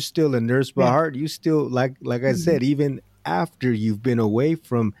you. You're still a nurse by yeah, heart. You still like I hmm, said, even after you've been away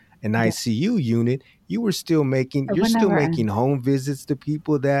from an yeah. ICU unit, It you're will still never making end. home visits to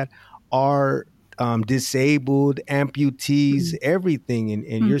people that are disabled, amputees, everything,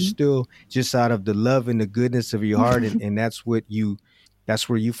 and you're Mm-hmm. still just out of the love and the goodness of your heart, and that's where you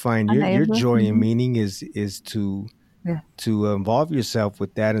find your Unable. joy and Hmm. meaning is Yeah. to involve yourself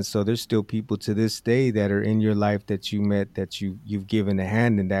with that. And so there's still people to this day that are in your life that you met, that you've given a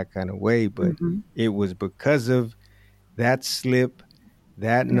hand in that kind of way, but Hmm. it was because of that slip,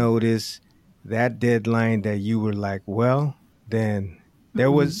 that Yeah. notice, that deadline that you were like, well, then Hmm.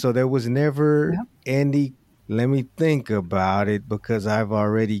 there was never Yeah. any, let me think about it, because I've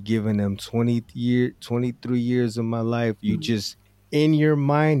already given them 23 years of my life. You Mm. just, in your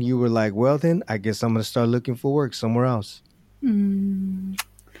mind, you were like, well, then I guess I'm going to start looking for work somewhere else. Mm.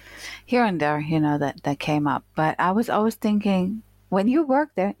 Here and there, that came up. But I was always thinking, when you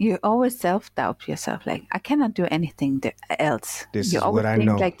work there, you always self doubt yourself. Like, I cannot do anything else. This You is what always I think,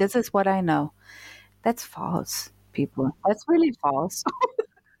 know. like, this is what I know. That's false, people. That's really false.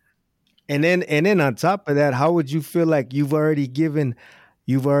 And then on top of that, how would you feel like you've already given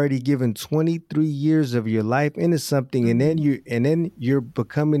 23 years of your life into something, and then Mm. you're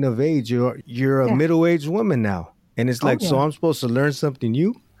becoming of age. You're a Yeah. middle-aged woman now. And it's Oh, like, so yeah. I'm supposed to learn something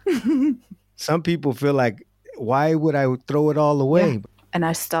new? Some people feel like, why would I throw it all Yeah. away? And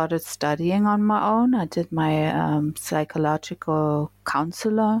I started studying on my own. I did my psychological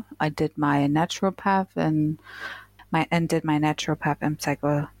counselor. I did my naturopath and did my naturopath and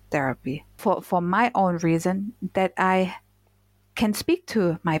psychotherapy for my own reason, that I can speak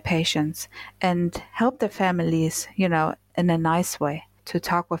to my patients and help the families, in a nice way, to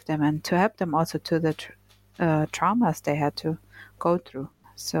talk with them and to help them also to the traumas they had to go through.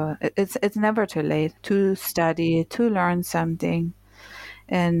 So it's never too late to study, to learn something.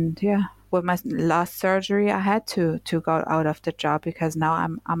 And yeah, with my last surgery, I had to go out of the job because now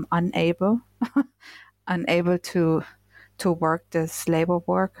I'm unable to work this labor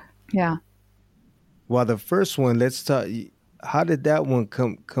work. Yeah. Well, the first one, let's talk. How did that one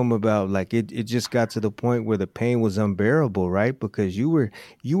come about? Like it just got to the point where the pain was unbearable, right? Because you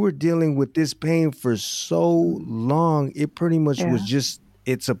were dealing with this pain for so Mm. long. It pretty much was Yeah. just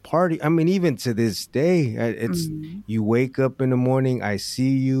it's a party. I mean, even to this day, it's Mm. you wake up in the morning, I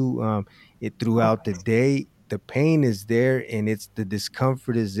see you. It throughout the Always. day, the pain is there, and it's the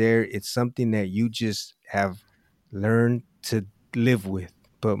discomfort is there. It's something that you just have learned to live with.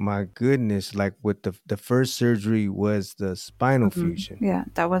 But my goodness, like with the first surgery was the spinal Mm. fusion. Yeah,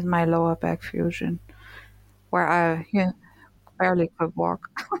 that was my lower back fusion where I barely could walk.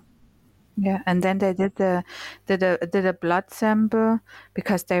 Yeah, and then they did a blood sample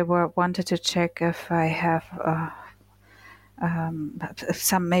because they were wanted to check if I have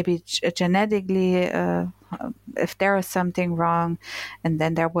some maybe genetically if there is something wrong. And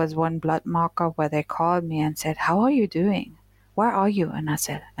then there was one blood marker where they called me and said, how are you doing, where are you? And I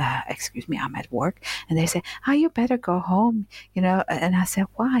said, excuse me, I'm at work. And they said, oh, you better go home, and I said,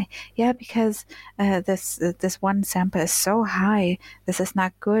 why? Yeah, because this one sample is so high, this is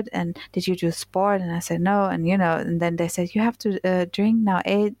not good. And did you do sport? And I said, no. And and then they said, you have to drink now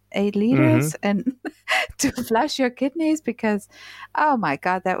eight Mm-hmm. liters and to flush your kidneys, because oh my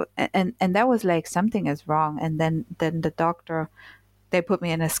god, and that was like something is wrong. And then the doctor, they put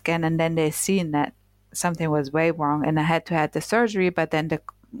me in a scan, and then they seen that something was way wrong, and I had to have the surgery. But then the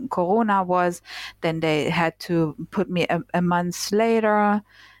corona was, then they had to put me a month later.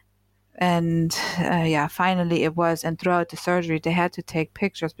 And yeah, finally it was. And throughout the surgery they had to take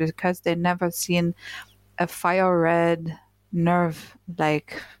pictures because they never seen a fire red nerve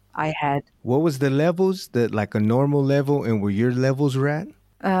like I had. What was the levels? That like a normal level, and where your levels were at?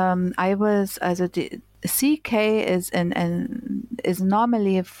 I was as CK is is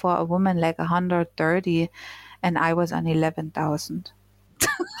normally for a woman like 130, and I was on 11,000.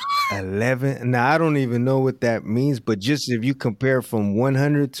 11. Now I don't even know what that means, but just if you compare from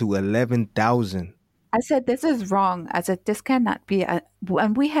 100 to 11,000. I said, this is wrong. I said, this cannot be.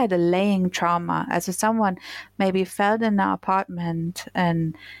 And we had a laying trauma. As someone maybe fell in our apartment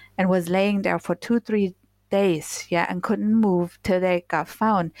and was laying there for 2-3 days, yeah, and couldn't move till they got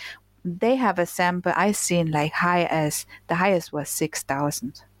found. They have a sample I seen like the highest was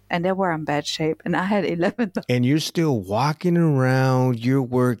 6,000. And they were in bad shape. And I had 11,000. And you're still walking around, you're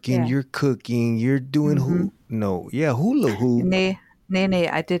working, Yeah. you're cooking, you're doing hula hoop. Nee,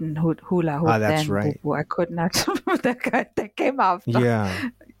 I didn't hula hoop That's then, right. boo-boo. I could not. that came after. Yeah.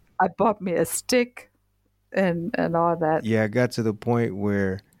 I bought me a stick and all that. Yeah, I got to the point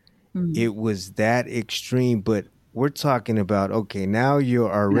where it was that extreme, but we're talking about, okay, now you're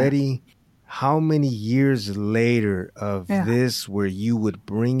already how many years later of this where you would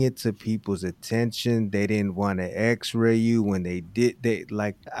bring it to people's attention? They didn't want to x-ray you when they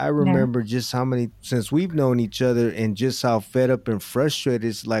I remember just how many, since we've known each other, and just how fed up and frustrated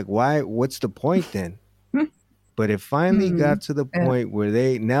it's like, what's the point then? But it finally got to the point where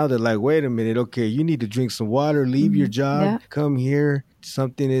they're like, wait a minute, okay, you need to drink some water, leave your job, come here,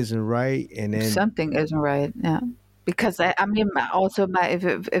 something isn't right. And then something isn't right, because I mean, also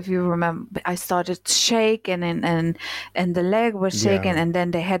if you remember, I started shaking and the leg was shaking, and then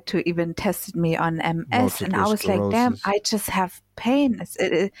they had to even test me on MS, multiple and I was like, damn, sclerosis. I just have pain.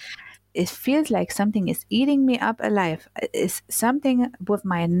 It feels like something is eating me up alive. It's something with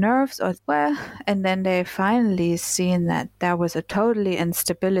my nerves and then they finally seen that there was a totally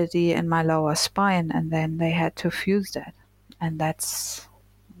instability in my lower spine, and then they had to fuse that, and that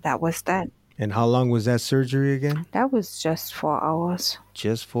was that. And how long was that surgery again? That was just 4 hours.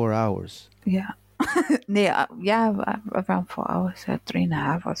 Just 4 hours. Yeah. Around 4 hours,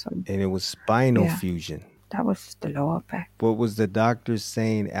 3.5 or something. And it was spinal fusion. That was the lower back. What was the doctors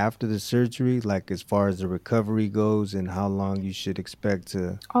saying after the surgery, like as far as the recovery goes, and how long you should expect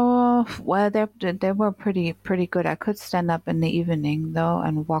to? Oh, well, they were pretty good. I could stand up in the evening though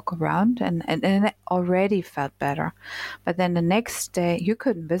and walk around, and it already felt better. But then the next day, you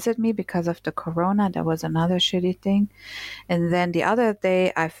couldn't visit me because of the corona. That was another shitty thing. And then the other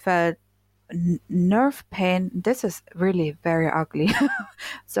day, I felt nerve pain. This is really very ugly.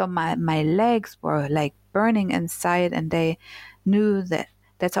 So my legs were like burning inside, and they knew that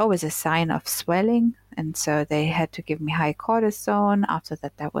that's always a sign of swelling, and so they had to give me high cortisone. After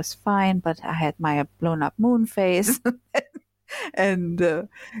that was fine, but I had my blown up moon face. And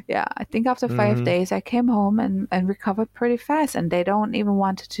I think after 5 days I came home and recovered pretty fast, and they don't even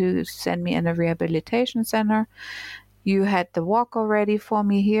want to send me in a rehabilitation center. You had the walker ready for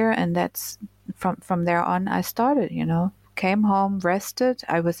me here, and that's from there on I started, came home, rested.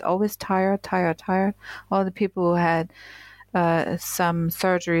 I was always tired. All the people who had some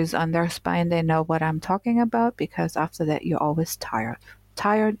surgeries on their spine, they know what I'm talking about, because after that you're always tired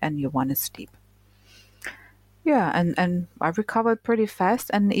and you want to sleep. Yeah, and I recovered pretty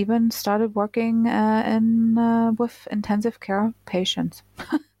fast, and even started working with intensive care patients.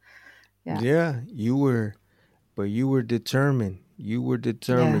 You were determined. You were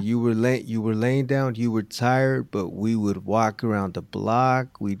determined. You were laying down. You were tired, but we would walk around the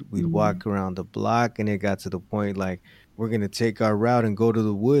block. We'd walk around the block, and it got to the point like, we're gonna take our route and go to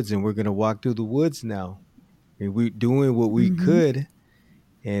the woods, and we're gonna walk through the woods now. And we doing what we could,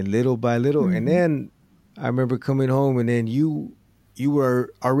 and little by little. And then I remember coming home, and then you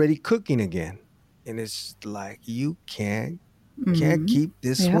were already cooking again, and it's like, you can't keep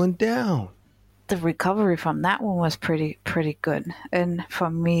this one down. The recovery from that one was pretty good, and for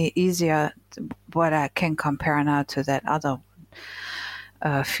me easier. What I can compare now to that other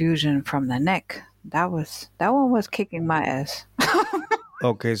fusion from the neck, that one was kicking my ass.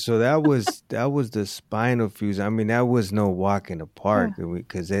 Okay, so that was the spinal fusion. I mean, that was no walk in the park,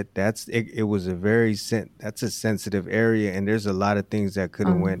 because it was that's a sensitive area, and there's a lot of things that could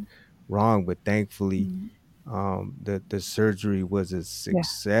have went wrong, but thankfully the surgery was a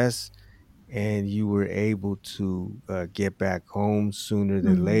success. And you were able to get back home sooner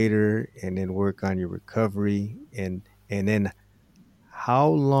than later, and then work on your recovery. And then how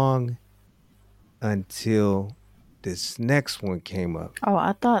long until this next one came up? Oh,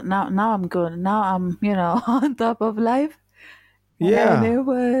 I thought now I'm good. Now I'm, on top of life. Yeah. And it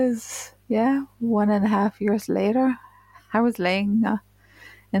was, 1.5 years later, I was laying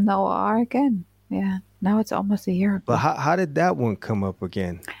in the OR again. Yeah. Now it's almost a year ago. But how did that one come up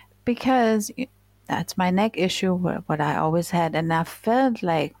again? Because that's my neck issue, what I always had. And I felt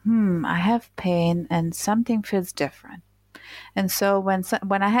like, I have pain and something feels different. And so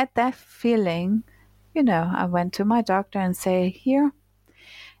when I had that feeling, I went to my doctor and say, here,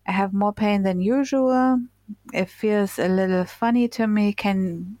 I have more pain than usual. It feels a little funny to me.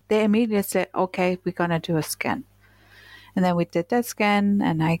 They immediately said, okay, we're going to do a scan. And then we did that scan,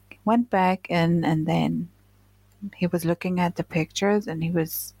 and I went back and then he was looking at the pictures, and he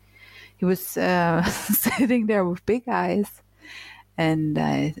was sitting there with big eyes and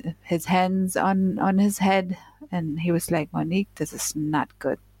his hands on his head, and he was like, Monique, this is not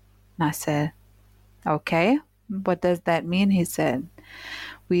good. And I said, okay, what does that mean? He said,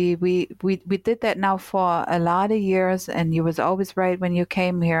 we did that now for a lot of years, and you was always right when you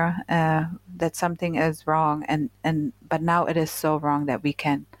came here that something is wrong, and but now it is so wrong that we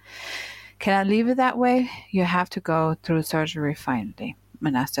cannot leave it that way. You have to go through surgery finally.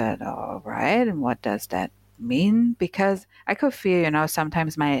 And I said, all right, and what does that mean? Because I could feel,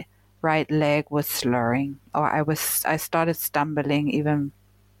 sometimes my right leg was slurring, or I started stumbling even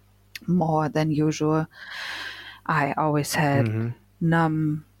more than usual. I always had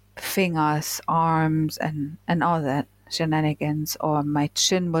numb fingers, arms, and all that shenanigans, or my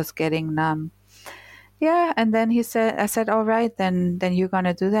chin was getting numb. Yeah, and then I said, all right, then you're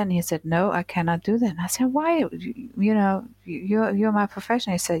gonna do that. And he said, no, I cannot do that. And I said, why? You're my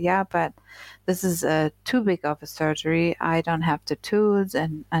professional. He said, yeah, but this is too big of a surgery. I don't have the tools,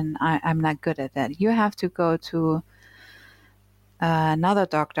 and I'm not good at that. You have to go to another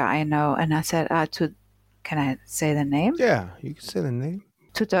doctor I know. And I said, can I say the name? Yeah, you can say the name.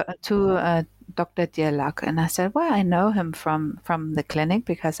 To Dr. Dialak. And I said, well, I know him from the clinic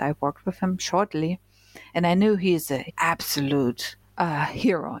because I worked with him shortly. And I knew he's an absolute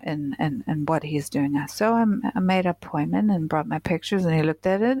hero in what he's doing. So I made an appointment and brought my pictures, and he looked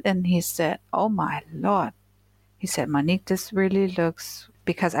at it and he said, oh my Lord. He said, Monique, this really looks,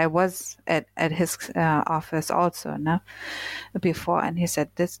 because I was at his office also before, and he said,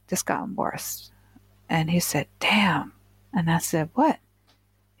 this got worse. And he said, damn. And I said, what?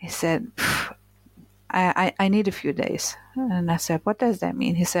 He said, I need a few days. And I said, what does that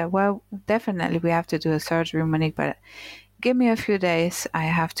mean? He said, well, definitely we have to do a surgery, Monique, but give me a few days. I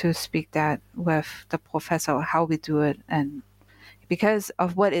have to speak that with the professor, how we do it. And because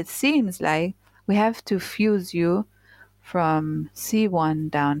of what it seems like, we have to fuse you from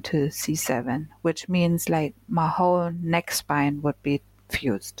C1 down to C7, which means like my whole neck spine would be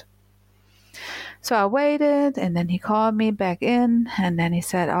fused. So I waited, and then he called me back in, and then he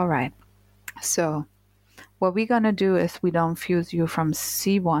said, all right, so what we're going to do is we don't fuse you from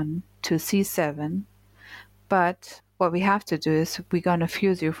C1 to C7, but what we have to do is we're going to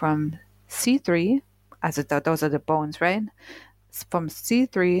fuse you from C3, those are the bones, right? From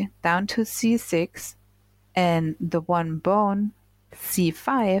C3 down to C6, and the one bone,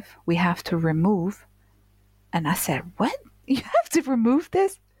 C5, we have to remove. And I said, what? You have to remove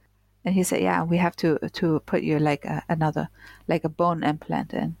this? And he said, yeah, we have to put you like a bone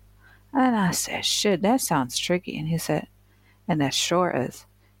implant in. And I said, shit, that sounds tricky. And he said, and that sure is.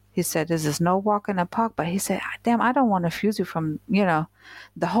 He said, this is no walk in the park. But he said, damn, I don't want to fuse you from,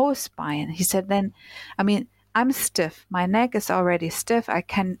 the whole spine. He said, then, I'm stiff. My neck is already stiff. I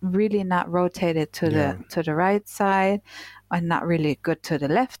can really not rotate it to the right side. I'm not really good to the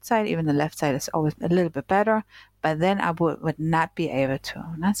left side. Even the left side is always a little bit better. But then I would not be able to.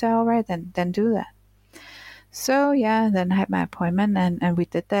 And I said, all right, then do that. So, yeah, then I had my appointment, and we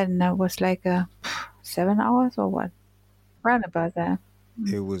did that, and it was like 7 hours or what? Round about that.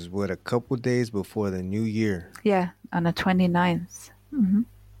 It was, a couple days before the new year. Yeah, on the 29th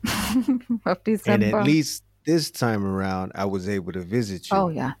of December. And at least this time around, I was able to visit you. Oh,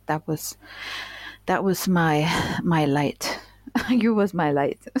 yeah, that was my light. You was my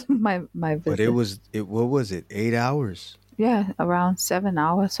light, my visit. But what was it, 8 hours? Yeah, around 7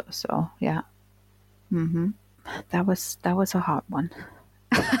 hours or so, yeah. That was a hard one.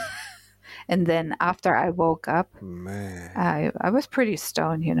 And then after I woke up, man, I was pretty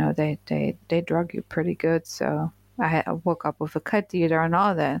stoned. They drug you pretty good, so I woke up with a catheter and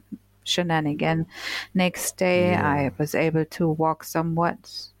all that shenanigan. Next day, I was able to walk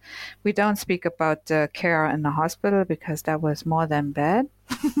somewhat. We don't speak about the care in the hospital because that was more than bad.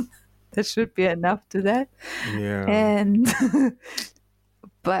 There should be enough to that. Yeah. And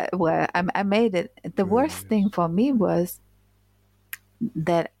but I made it. The worst thing for me was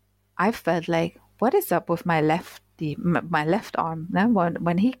that I felt like, what is up with my left arm? Now,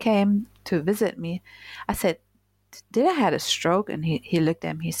 when he came to visit me, I said, did I had a stroke? And he looked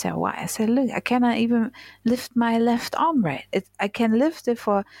at me. He said, why? I said, look, I cannot even lift my left arm right. I can lift it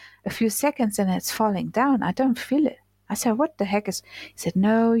for a few seconds and it's falling down. I don't feel it. I said, what the heck is? He said,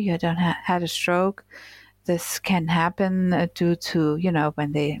 no, you don't had a stroke. this can happen due to,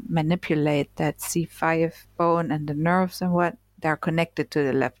 when they manipulate that C5 bone and the nerves and what, they're connected to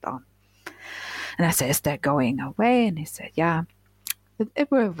the left arm. And I said, is that going away? And he said, yeah,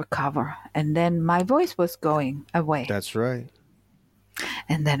 it will recover. And then my voice was going away. That's right.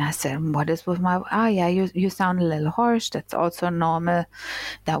 And then I said, what is with my, yeah, you sound a little harsh. That's also normal.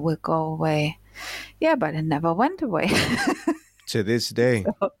 That will go away. Yeah, but it never went away. To this day,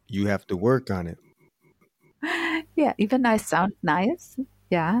 you have to work on it. Yeah, even I sound nice.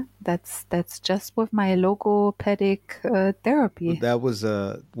 Yeah, that's just with my logopedic therapy. That was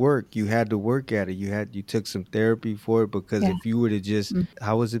work. You had to work at it. You took some therapy for it, because Yeah. if you were to just,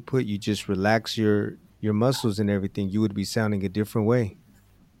 how was it put? You just relax your muscles and everything, you would be sounding a different way.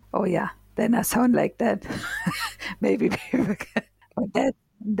 Oh yeah, then I sound like that. Maybe people can, but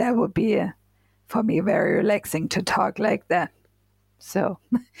that would be for me very relaxing to talk like that. So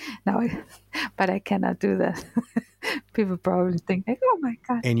now, but I cannot do that. People probably think like, "Oh my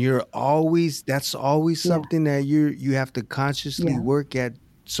god!" And that's always something that you have to consciously work at,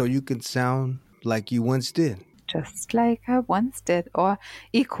 so you can sound like you once did. Just like I once did, or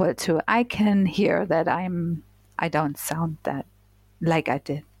equal to. I can hear that I don't sound that like I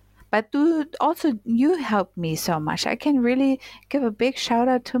did. But you helped me so much. I can really give a big shout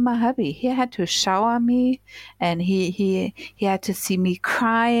out to my hubby. He had to shower me, and he had to see me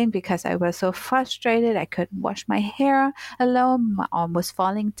crying because I was so frustrated. I couldn't wash my hair alone. My arm was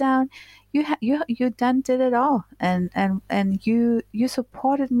falling down. You done did it all, and you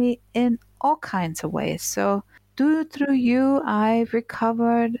supported me in all kinds of ways. So through you, I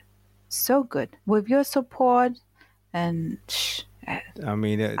recovered so good with your support, and I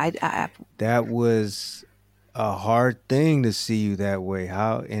mean, I that was a hard thing to see you that way.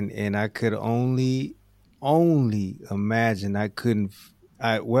 How and I could only imagine. I couldn't.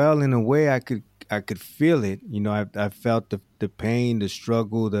 Well, in a way, I could feel it. I felt the pain, the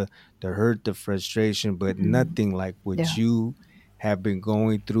struggle, the hurt, the frustration, but nothing like what you have been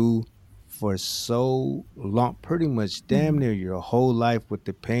going through for so long, pretty much damn near your whole life, with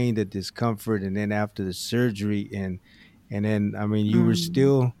the pain, the discomfort, and then after the surgery, and then, I mean, you were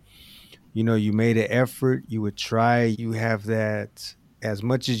still, you made an effort, you would try, you have that, as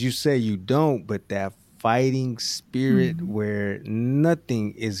much as you say you don't, but that fighting spirit where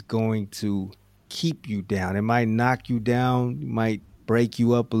nothing is going to keep you down. It might knock you down, might break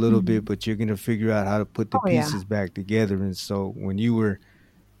you up a little bit, but you're going to figure out how to put the pieces back together. And so when you were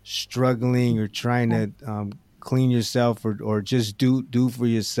struggling or trying to clean yourself, or just do for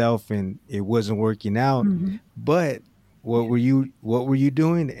yourself, and it wasn't working out, but what were you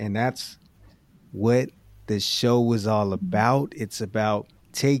doing? And that's what the show was all about. It's about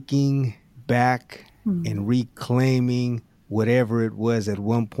taking back and reclaiming whatever it was at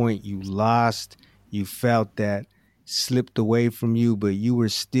one point you lost, you felt that slipped away from you, but you were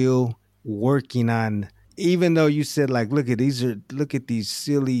still working on. Even though you said, like, look at these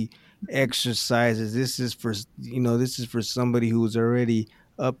silly exercises. This is for somebody who's already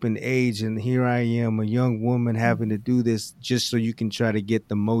up in age, and here I am, a young woman, having to do this just so you can try to get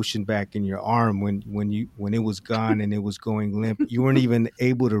the motion back in your arm when it was gone and it was going limp. You weren't even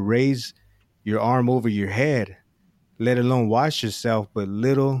able to raise your arm over your head, let alone wash yourself. But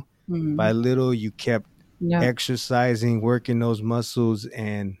little by little, you kept exercising, working those muscles.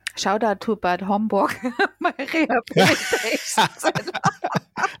 And shout out to Bad Homburg, my rehabilitation.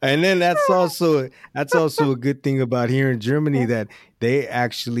 And then that's also a good thing about here in Germany, that they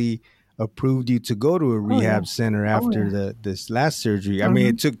actually approved you to go to a rehab center after this last surgery. I mean,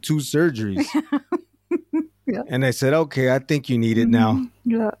 it took 2 surgeries. And they said, okay, I think you need it now.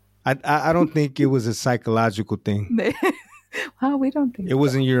 Yeah. I don't think it was a psychological thing. Well, we don't think it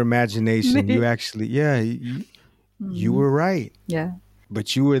wasn't your imagination. You actually, you were right. Yeah.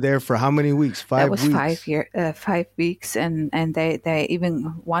 But you were there for how many weeks? 5 weeks? That was 5 weeks, and they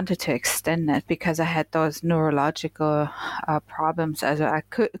even wanted to extend it because I had those neurological problems. As I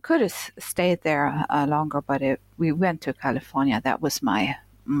could have stayed there longer, but we went to California. That was my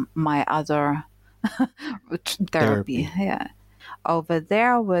other therapy. Yeah, over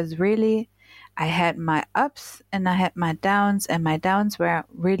there was really, I had my ups and I had my downs, and my downs were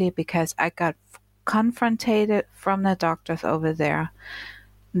really because I got confronted from the doctors over there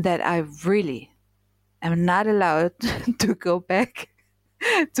that I really am not allowed to go back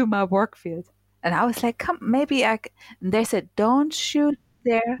to my work field. And I was like, come, maybe I c-. And they said, don't shoot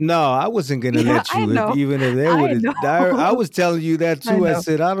there. No, I wasn't going to let you, even if they would have. I was telling you that too. I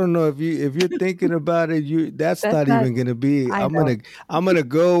said, I don't know if you're thinking about it. That's not even going to be. I'm gonna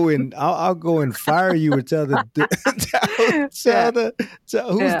go and I'll go and fire you, or tell who's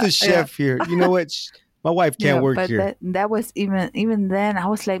the chef here. You know what? My wife can't Yeah, work but here. that was even then I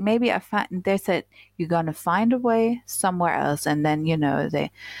was like, maybe I find they said you're gonna find a way somewhere else, and then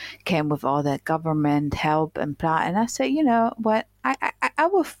they came with all that government help and blah, and I said, you know what, I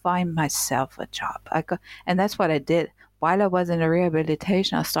will find myself a job. And that's what I did. While I was in the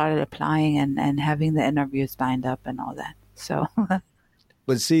rehabilitation, I started applying and having the interviews lined up and all that. So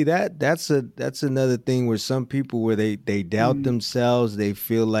But see that's another thing where some people where they doubt mm, themselves. They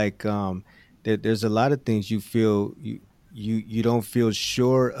feel like that there's a lot of things you feel you don't feel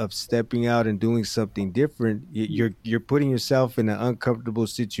sure of stepping out and doing something different. You're putting yourself in an uncomfortable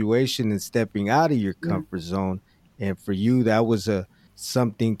situation and stepping out of your yeah. comfort zone. And for you, that was a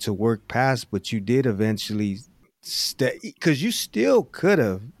something to work past, but you did eventually step because you Oh still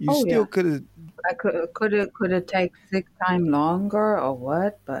yeah. could have. I could it take sick time longer or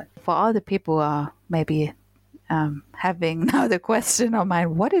what? But for all the people maybe having now the question on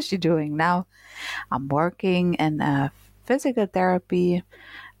mind, what is she doing now? I'm working in physical therapy,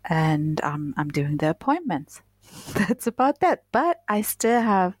 and I'm doing the appointments. That's about that. But I still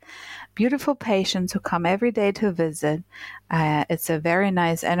have beautiful patients who come every day to visit. It's a very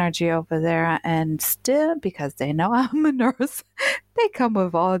nice energy over there. And still, because they know I'm a nurse, they come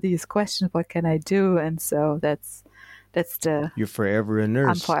with all these questions. What can I do? And so that's the You're forever a I'm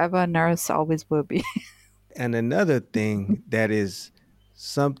nurse. forever a nurse, always will be. And another thing that is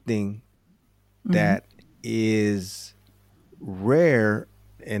something Hmm. that is rare,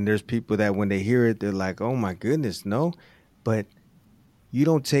 and there's people that when they hear it, they're like, oh my goodness, no. But you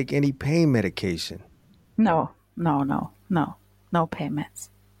don't take any pain medication. No, no, no, no, no payments.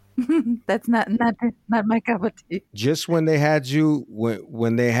 That's not my cup of tea. Just when they had you,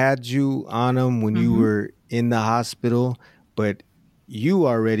 when they had you on them, when you Hmm. were in the hospital, but you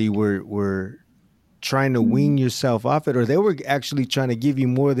already were trying to Hmm. wean yourself off it, or they were actually trying to give you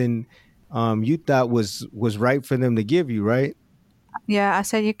more than you thought was right for them to give you, right? Yeah, I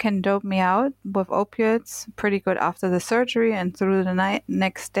said you can dope me out with opiates pretty good after the surgery and through the night.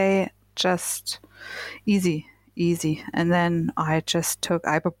 Next day, just easy, easy. And then I just took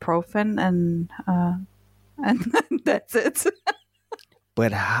ibuprofen and that's it.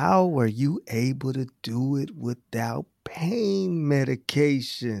 But how were you able to do it without pain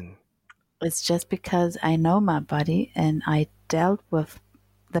medication? It's just because I know my body and I dealt with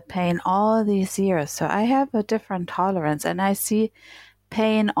the pain all these years. So I have a different tolerance, and I see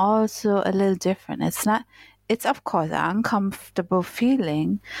pain also a little different. It's of course an uncomfortable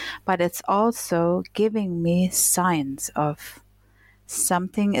feeling, but it's also giving me signs of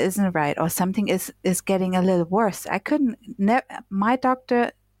something isn't right or something is getting a little worse. I couldn't, my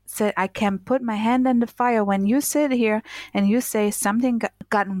doctor said, I can put my hand in the fire when you sit here and you say something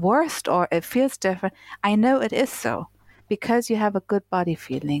gotten worse or it feels different. I know it is so because you have a good body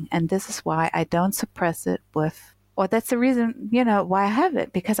feeling. And this is why I don't suppress it with, or that's the reason, why I have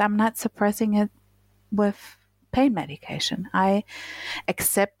it, because I'm not suppressing it with pain medication. I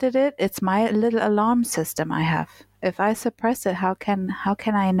accepted it. It's my little alarm system I have. If I suppress it, how can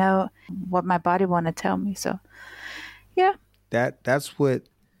I know what my body want to tell me? So yeah. That's what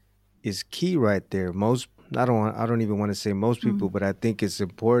is key right there. Most I don't even want to say most people, Mm, but I think it's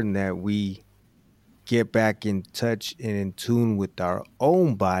important that we get back in touch and in tune with our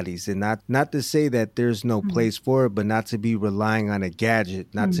own bodies, and not to say that there's no mm, place for it, but not to be relying on a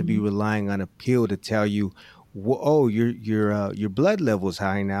gadget, not to be mm, relying on a pill to tell you, oh, your blood level's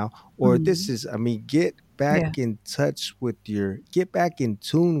high now, or this mm. is. I mean, get back Yeah. in touch with get back in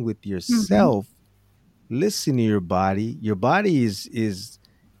tune with Mm-hmm. yourself. Listen to your body. Your body is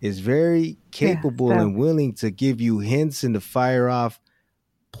very Yeah. capable So. and willing to give you hints and to fire off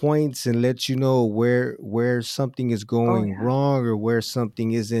points and let you know where something is Oh going yeah. wrong or where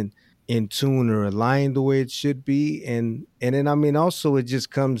something isn't in tune or aligned the way it should be. And then I mean also it just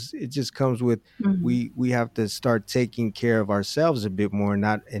comes with Mm. we have to start taking care of ourselves a bit more,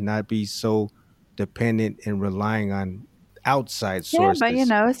 and not be so dependent and relying on outside Yeah, but sources.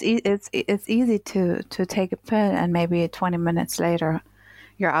 it's easy to take a pill and maybe 20 minutes later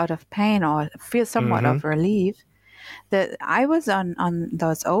you're out of pain or feel somewhat Mm-hmm. of relief. That I was on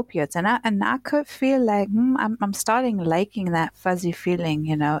those opiates, and I could feel like I'm starting liking that fuzzy feeling.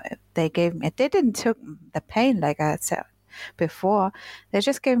 They gave me. They didn't took the pain like I said before. They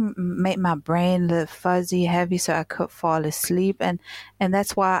just made my brain a little fuzzy, heavy, so I could fall asleep, and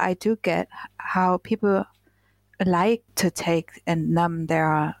that's why I do get how people like to take and numb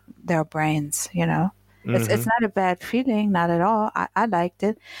their brains. It's Mm-hmm. not a bad feeling, not at all. I liked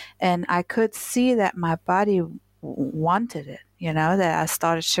it, and I could see that my body wanted it. That I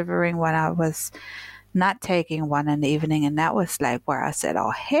started shivering when I was not taking one in the evening, and that was like where I said,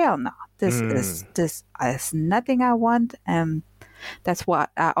 "Oh hell no! Mm. This is nothing I want." And that's why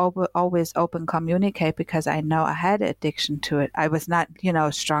I always open communicate, because I know I had addiction to it. I was not,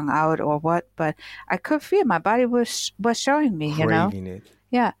 strung out or what, but I could feel my body was showing me, Craving it.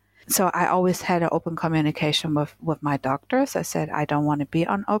 Yeah. So I always had an open communication with my doctors. I said I don't want to be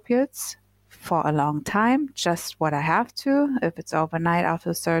on opiates for a long time, just what I have to. If it's overnight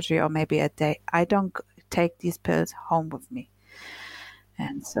after surgery or maybe a day, I don't take these pills home with me.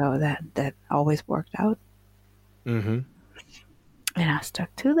 And so that always worked out. Mm-hmm. And I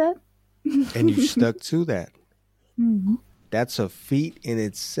stuck to that. And you stuck to that. Hmm. That's a feat in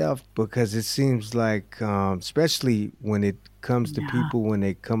itself, because it seems like, especially when it comes to Yeah. people when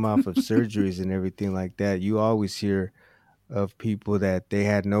they come off of surgeries and everything like that, you always hear of people that they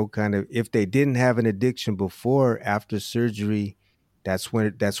had no kind of, if they didn't have an addiction before, after surgery, that's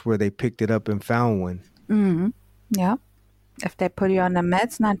where they picked it up and found one. Hmm. Yeah. If they put you on the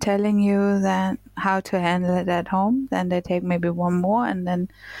meds, not telling you that how to handle it at home, then they take maybe one more, and then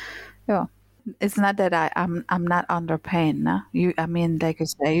yeah. It's not that I'm not under pain. No? I mean, like you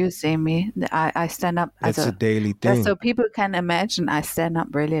say, you see me. I stand up as It's a a daily just thing. so people can imagine. I stand up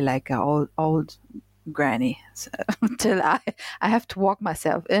really like a old granny, so, till I have to walk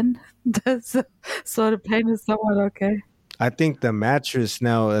myself in. so, so the pain is somewhat okay. I think the mattress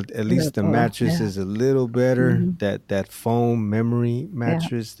now, at Yeah, least the mattress yeah. is a little better. Hmm. That foam memory Yeah.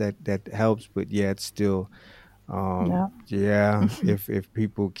 mattress that helps, but yeah, it's still, Yeah. yeah. If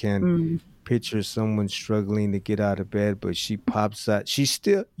people can Mm. picture someone struggling to get out of bed, but she pops out.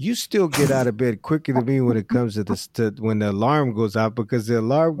 You still get out of bed quicker than me when it comes to when the alarm goes off, because the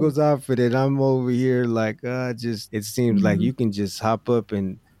alarm goes off and then I'm over here like, just, it seems like Hmm. you can just hop up,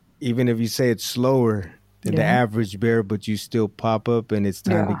 and even if you say it's slower than the Yeah. average bear, but you still pop up and it's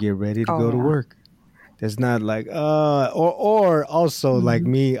time to Yeah. get ready to Oh go to yeah. work. There's not like, or also like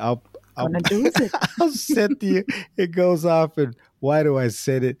Hmm. me, I'll Gonna do it. I'll set it goes off, and why do I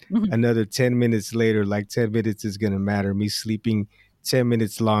set it Mhm. another 10 minutes later? Like 10 minutes is gonna matter. Me sleeping 10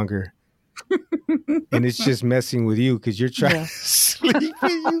 minutes longer. And it's just messing with you because you're trying Yeah. to sleep,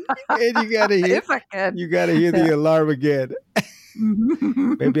 and If I can. you gotta hear the Yeah. alarm again.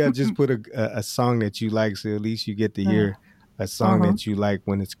 Mhm. Maybe I'll just put a song that you like, so at least you get to Yeah. hear a song Uh-huh. that you like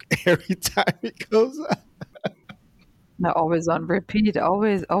when it's every time it goes on. They're always on repeat,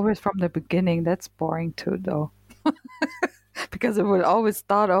 always from the beginning. That's boring too, though, because it will always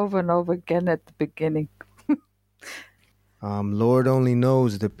start over and over again at the beginning. Lord only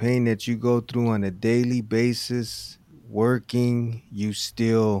knows the pain that you go through on a daily basis. Working, you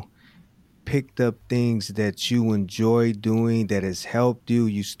still picked up things that you enjoy doing that has helped you.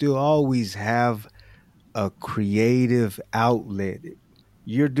 You still always have a creative outlet.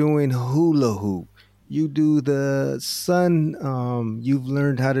 You're doing hula hoop. You do the sun. You've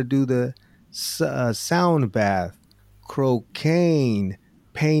learned how to do the sound bath, croquet,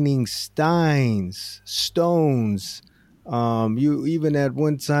 painting steins, stones. You even at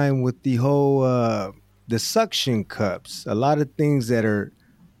one time with the whole the suction cups. A lot of things that are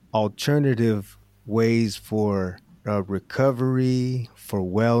alternative ways for recovery, for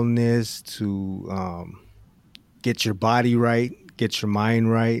wellness, to get your body right, get your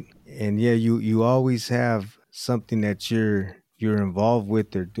mind right. And yeah, you always have something that you're involved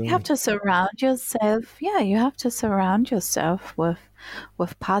with or You have doing. to surround yourself. Yeah, you have to surround yourself with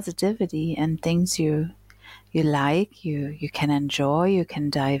positivity and things you like, you can enjoy, you can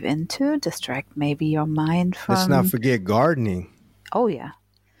dive into, distract maybe your mind Let's not from. forget gardening. Oh yeah,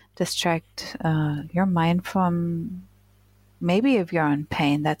 distract your mind from. Maybe if you're in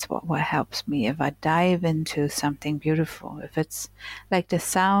pain, that's what helps me. If I dive into something beautiful, if it's like the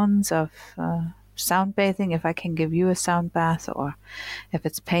sounds of sound bathing, if I can give you a sound bath, or if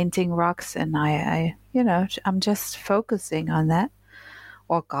it's painting rocks and I'm just focusing on that,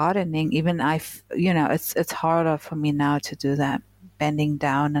 or gardening. Even it's harder for me now to do that, bending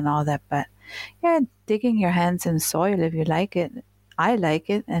down and all that. But yeah, digging your hands in soil if you like it. I like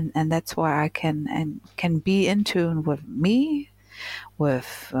it, and that's where I can be in tune with me,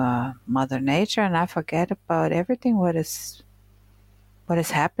 with Mother Nature, and I forget about everything what is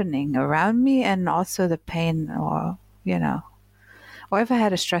happening around me, and also the pain, or if I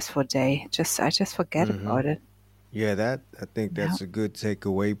had a stressful day, I just forget Hmm. about it. Yeah, that I think Yeah. that's a good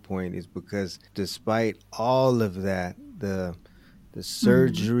takeaway point, is because despite all of that, the Mm.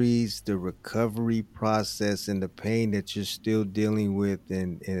 surgeries, the recovery process, and the pain that you're still dealing with,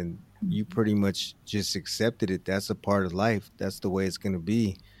 and you pretty much just accepted it. That's a part of life. That's the way it's going to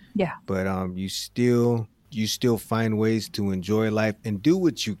be. Yeah. But you still you still find ways to enjoy life and do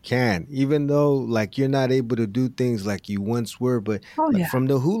what you can, even though like you're not able to do things like you once were. But Oh like yeah. from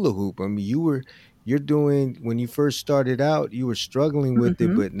the hula hoop, I mean, you're doing when you first started out, you were struggling with it,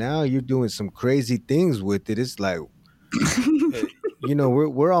 Hmm. but now you're doing some crazy things with it. It's like uh,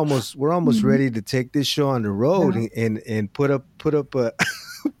 we're almost Hmm. ready to take this show on the road Yeah. and put up a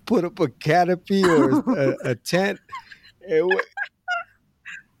put up a canopy or a tent. And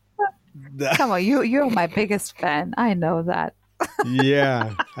Come on, you're my biggest fan. I know that.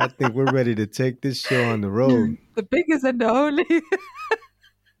 yeah, I think we're ready to take this show on the road. The biggest and the only,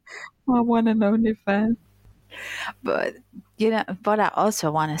 my one and only fan. But what I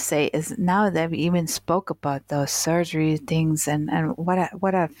also want to say is now that we even spoke about those surgery things and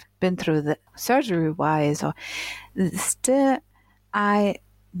what I've been through the surgery wise, or still, I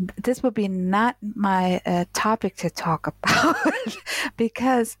this would be not my topic to talk about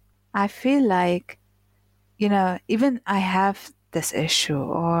because I feel like even I have this issue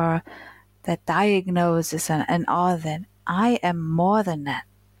or that diagnosis and all that. I am more than that.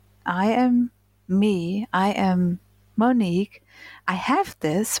 I am me. I am Monique. I have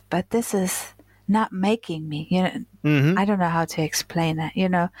this, but this is not making me. Hmm. I don't know how to explain it.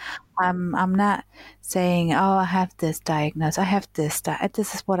 I'm not saying, oh, I have this diagnosis. I have this.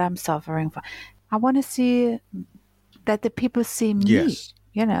 This is what I'm suffering from. I want to see that the people see me. Yes.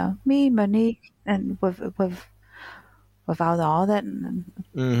 Me, Monique, and without all that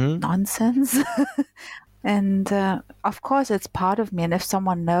Hmm. nonsense. And of course, it's part of me. And if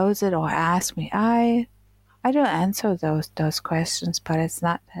someone knows it or asks me, I don't answer those questions. But it's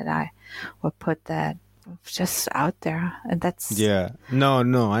not that I would put that just out there. And that's Yeah. No,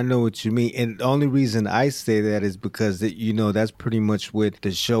 no, I know what you mean. And the only reason I say that is because that's pretty much what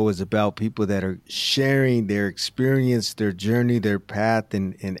the show is about. People that are sharing their experience, their journey, their path,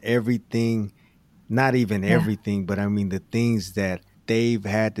 and everything. Not even yeah. everything, but I mean the things that they've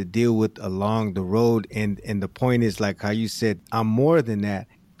had to deal with along the road. And the point is, like how you said, I'm more than that.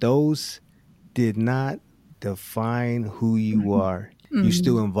 Those did not define who you are. You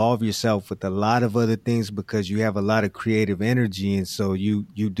still Mm. involve yourself with a lot of other things because you have a lot of creative energy, and so you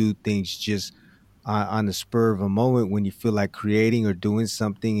do things just on the spur of a moment when you feel like creating or doing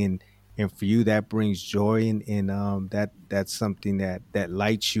something, and for you that brings joy, and that's something that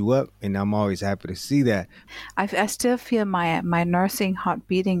lights you up, and I'm always happy to see that. I still feel my nursing heart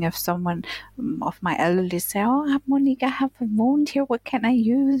beating if someone of my elderly say, "Oh, Monique, I have a wound here. What can I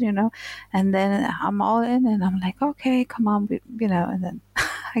use?" And then I'm all in, and I'm like, "Okay, come on," and then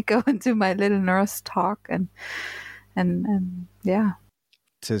I go into my little nurse talk and yeah.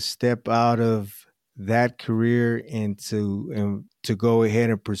 To step out of that career and to go ahead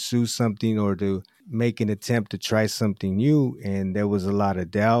and pursue something or to make an attempt to try something new, and there was a lot of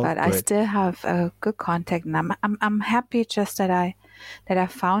doubt, But I but still have a good contact, and I'm happy just that I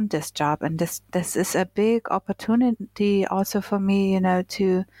found this job, and this is a big opportunity also for me,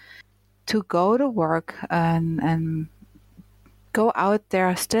 to go to work and go out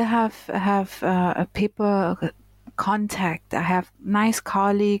there. Still have people contact. I have nice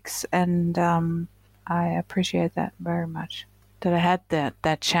colleagues, and I appreciate that very much. That I had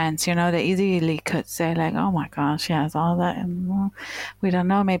that chance. They easily could say like, "Oh my gosh, she has all that," and we don't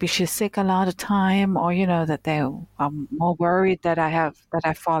know. Maybe she's sick a lot of time, or that they are more worried that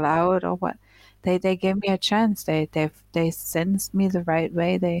I fall out or what. They gave me a chance. They sensed me the right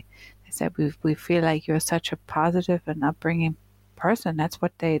way. They said we feel like you're such a positive and upbringing person. That's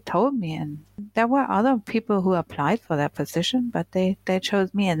what they told me, and there were other people who applied for that position, but they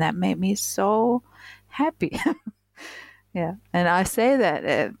chose me, and that made me so happy. Yeah, and I say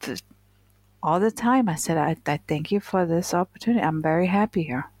that all the time. I said, I thank you for this opportunity. I'm very happy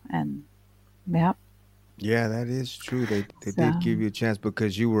here. And yeah, yeah, that is true. They so did give you a chance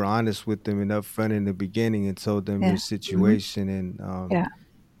because you were honest with them and upfront in the beginning and told them your yeah, hmm, situation, and yeah,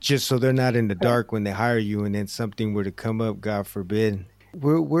 just so they're not in the correct. dark when they hire you, and then something were to come up, God forbid.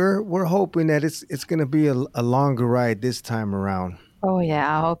 We're hoping that it's going to be a longer ride this time around. Oh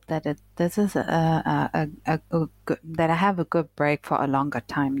yeah, I hope that this is a good, that I have a good break for a longer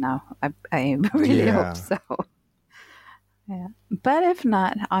time now. I really hope Yeah. so. Yeah, but if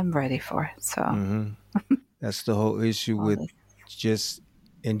not, I'm ready for it. So Hmm. That's the whole issue all with this, just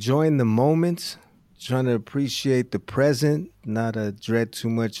enjoying the moment, trying to appreciate the present, not dread too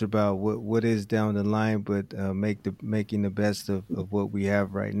much about what is down the line, but making the best of what we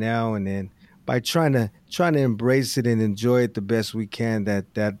have right now, and then by trying to embrace it and enjoy it the best we can,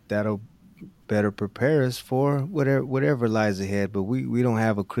 that'll better prepare us for whatever lies ahead. But we don't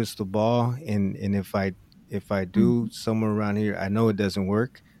have a crystal ball, and if I do mhm. somewhere around here, I know it doesn't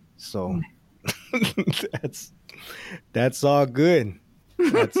work. So that's that's all good.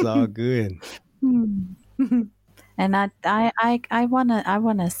 That's all good. Hmm. And I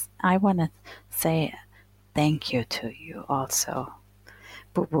wanna say thank you to you also,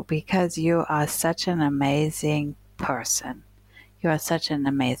 because you are such an amazing person. You are such an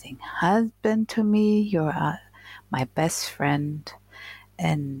amazing husband to me. You are my best friend,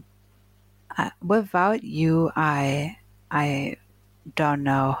 and without you, I don't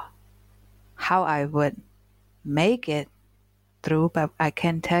know how I would make it through. But I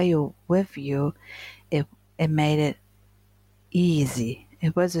can tell you, with you, it it made it easy.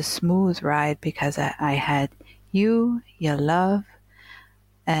 It was a smooth ride because I had you, your love,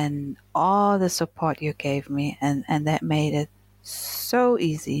 and all the support you gave me, and that made it so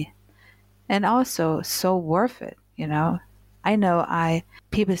easy and also so worth it. I know I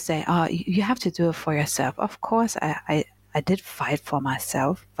people say, oh, you have to do it for yourself. Of course, I did fight for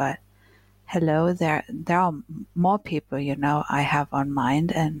myself, but hello, there are more people, I have on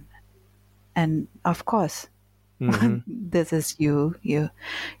mind, and of course, Mm-hmm. this is you're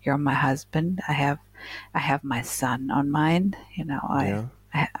my husband. I have my son on mind. Yeah,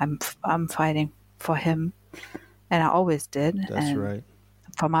 I'm fighting for him, and I always did, that's and right.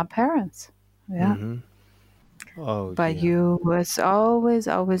 for my parents. Yeah. Mm-hmm. Oh But yeah. you was always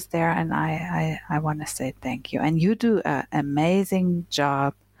there, and I want to say thank you. And you do an amazing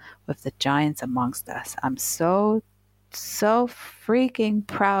job with the giants amongst us. I'm so freaking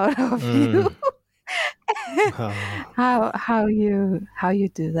proud of you. Mm. Oh, how you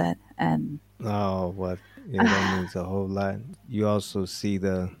do that. And oh, what? Yeah, that means a whole lot. You also see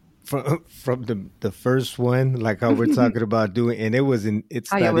from the first one, like how we're talking about doing, and it wasn't. It's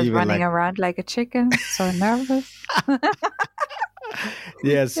how you not was even running like, around like a chicken, so nervous. yeah,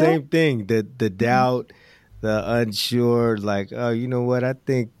 Yeah. same thing. The doubt, the unsure. Like, oh, you know what? I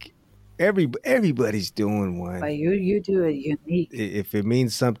think everybody's doing one. But you do it unique. If it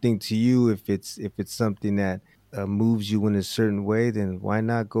means something to you, if it's something that moves you in a certain way, then why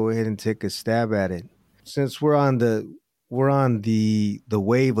not go ahead and take a stab at it? Since we're on the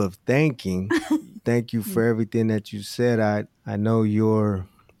wave of thanking, thank you for everything that you said. I know you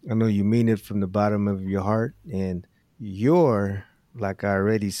mean it from the bottom of your heart, and you're, like I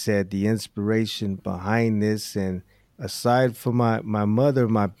already said, the inspiration behind this. And aside from my mother,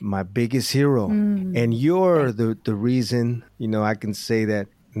 my biggest hero, and you're Thank the reason, I can say that.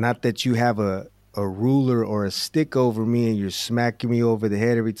 Not that you have a ruler or a stick over me and you're smacking me over the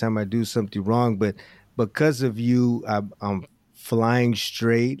head every time I do something wrong, but because of you, I'm flying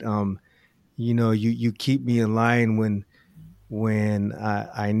straight. You keep me in line when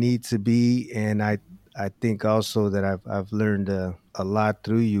I need to be, and I think also that I've learned a lot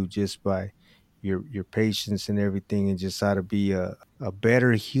through you, just by your patience and everything, and just how to be a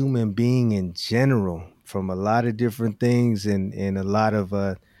better human being in general, from a lot of different things, and a lot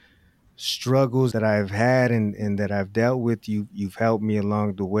of struggles that I've had, and that I've dealt with. You've helped me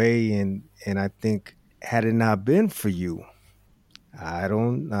along the way, and I think, had it not been for you, I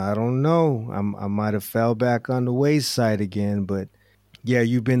don't know. I might have fell back on the wayside again. But yeah,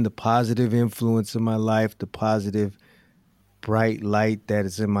 you've been the positive influence in my life, the positive bright light that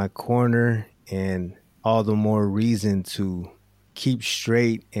is in my corner, and all the more reason to keep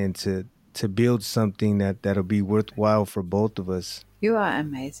straight, and to build something that'll be worthwhile for both of us. You are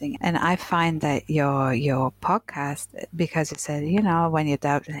amazing. And I find that your podcast, because you said, when you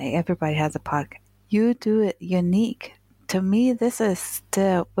doubt, hey, everybody has a podcast, you do it unique. To me, this is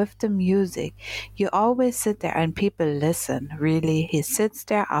still with the music. You always sit there and people listen, really. He sits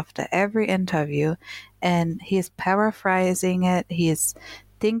there after every interview and he's paraphrasing it. He's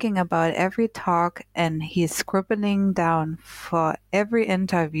thinking about every talk and he's scribbling down for every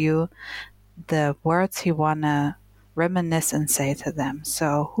interview the words he wanna reminisce and say to them.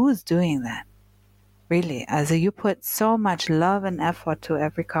 So who's doing that? Really, as you put so much love and effort to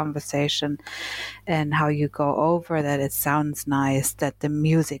every conversation, and how you go over that it sounds nice, that the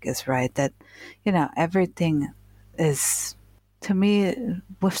music is right, that everything is, to me,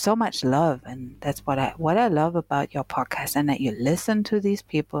 with so much love. And that's what I love about your podcast, and that you listen to these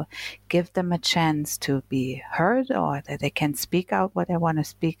people, give them a chance to be heard, or that they can speak out what they want to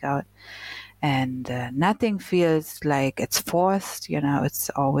speak out, and nothing feels like it's forced. It's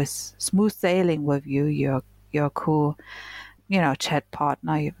always smooth sailing with you. You're cool, chat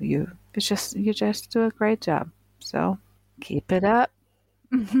partner. You just do a great job. So keep it up.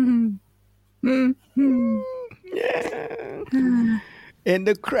 Yeah. And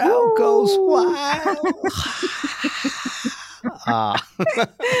the crowd goes Woo! wild. Ah.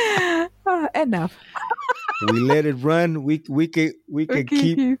 Enough. We let it run. We could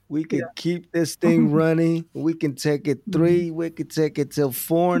keep this thing running. We can take it 3. We could take it till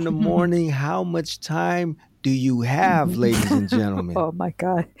 4 in the morning. How much time do you have, ladies and gentlemen? Oh my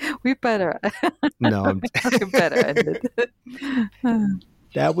God, we better. No, We better end it.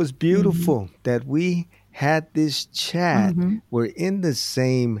 that was beautiful that we had this chat. Mm-hmm. We're in the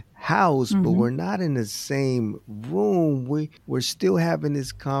same house, but we're not in the same room. We're still having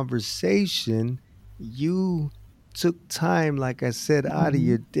this conversation. You took time, like I said, out of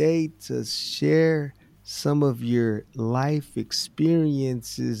your day to share some of your life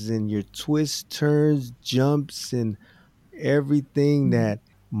experiences and your twists, turns, jumps, and everything that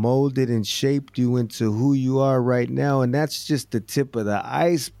molded and shaped you into who you are right now. And that's just the tip of the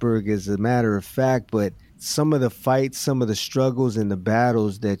iceberg, as a matter of fact. But some of the fights, some of the struggles and the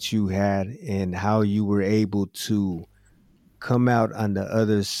battles that you had, and how you were able to come out on the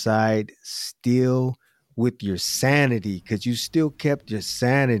other side still with your sanity, because you still kept your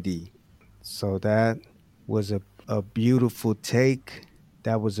sanity. So that was a beautiful take.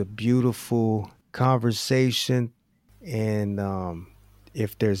 That was a beautiful conversation. And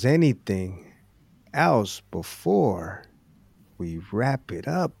if there's anything else before we wrap it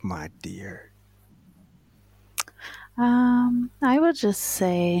up, my dear. I would just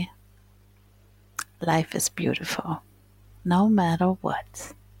say life is beautiful, no matter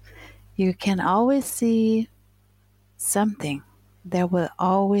what. You can always see something. There will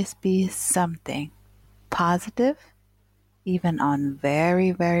always be something positive, even on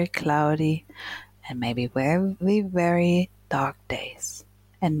very, very cloudy and maybe very, very dark days.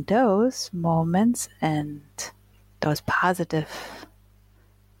 And those moments and those positive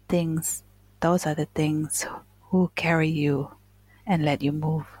things, those are the things who carry you and let you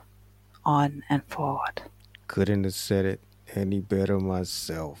move on and forward. Couldn't have said it any better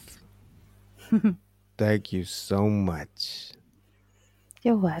myself. Thank you so much.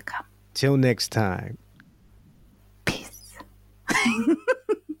 You're welcome. Till next time. Peace.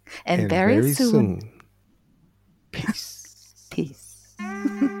 and very soon. Peace. Peace.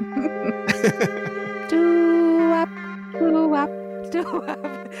 Do-wop, do-wop,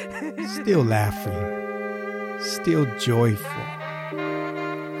 do-wop. Still laughing. Still joyful.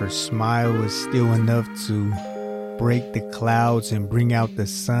 Her smile was still enough to break the clouds and bring out the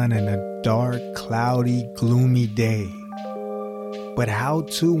sun in a dark, cloudy, gloomy day. But how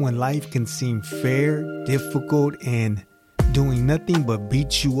too when life can seem fair, difficult, and doing nothing but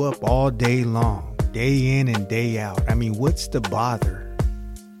beat you up all day long, day in and day out. I mean, what's the bother?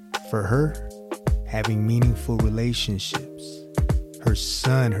 For her, having meaningful relationships, her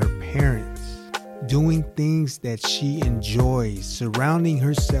son, her parents, doing things that she enjoys, surrounding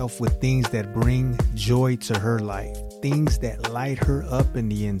herself with things that bring joy to her life, things that light her up in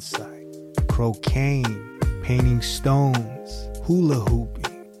the inside. Croquet, painting stones, hula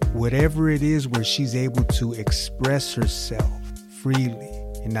hooping, whatever it is where she's able to express herself freely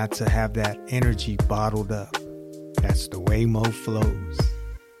and not to have that energy bottled up. That's the way Mo flows.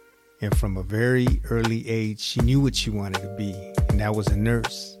 And from a very early age, she knew what she wanted to be, and that was a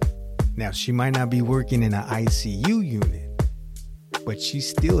nurse. Now, she might not be working in an ICU unit, but she's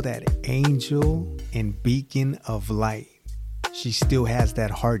still that angel and beacon of light. She still has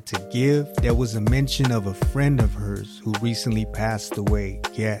that heart to give. There was a mention of a friend of hers who recently passed away,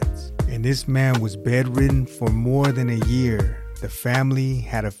 Getz. And this man was bedridden for more than a year. The family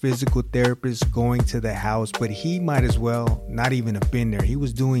had a physical therapist going to the house, but he might as well not even have been there. He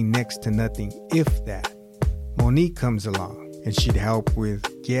was doing next to nothing, if that. Monique comes along, and she'd help with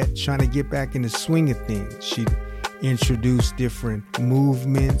trying to get back in the swing of things. She'd introduce different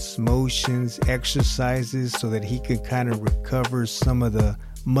movements, motions, exercises so that he could kind of recover some of the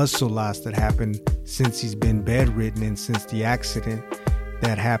muscle loss that happened since he's been bedridden and since the accident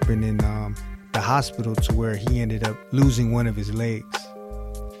that happened in the hospital to where he ended up losing one of his legs.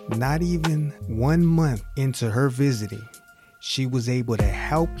 Not even 1 month into her visiting, she was able to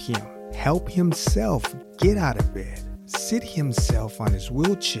help himself get out of bed, sit himself on his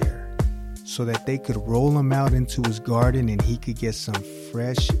wheelchair so that they could roll him out into his garden and he could get some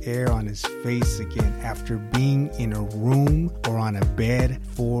fresh air on his face again after being in a room or on a bed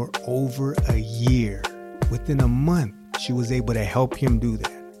for over a year. Within a month, she was able to help him do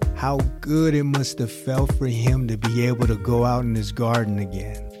that. How good it must have felt for him to be able to go out in his garden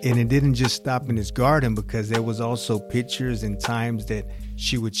again. And it didn't just stop in his garden, because there was also pictures and times that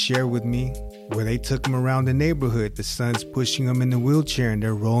she would share with me where they took him around the neighborhood. The son's pushing him in the wheelchair and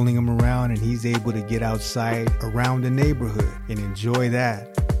they're rolling him around, and he's able to get outside around the neighborhood and enjoy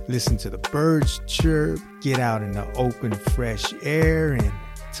that. Listen to the birds chirp, get out in the open, fresh air, and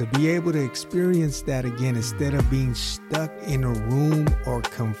to be able to experience that again instead of being stuck in a room or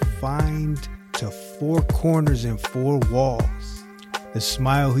confined to four corners and four walls. The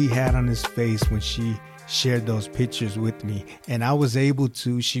smile he had on his face when she shared those pictures with me. And I was able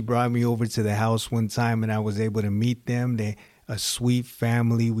to, she brought me over to the house one time and I was able to meet them. They a sweet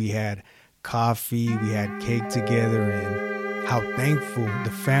family. We had coffee, we had cake together, and how thankful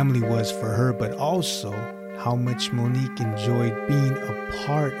the family was for her, but also how much Monique enjoyed being a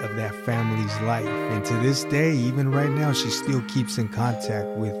part of that family's life. And to this day, even right now, she still keeps in contact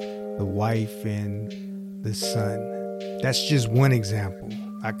with the wife and the son. That's just one example.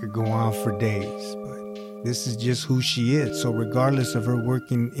 I could go on for days, but this is just who she is. So regardless of her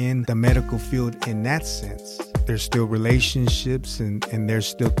working in the medical field in that sense, there's still relationships and there's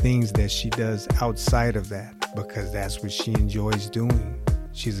still things that she does outside of that because that's what she enjoys doing.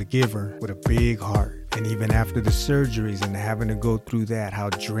 She's a giver with a big heart. And even after the surgeries and having to go through that, how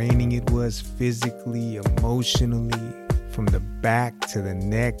draining it was physically, emotionally, from the back to the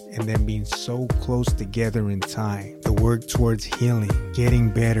neck, and then being so close together in time. The work towards healing, getting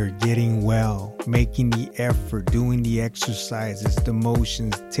better, getting well, making the effort, doing the exercises, the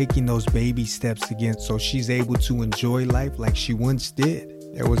motions, taking those baby steps again so she's able to enjoy life like she once did.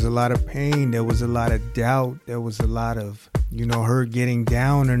 There was a lot of pain, there was a lot of doubt, there was a lot of, her getting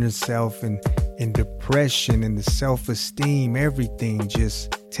down on herself and depression and the self-esteem, everything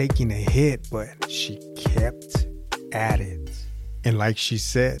just taking a hit, but she kept at it. And like she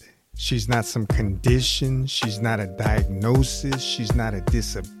said, she's not some condition, she's not a diagnosis, she's not a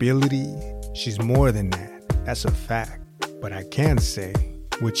disability, she's more than that. That's a fact. But I can say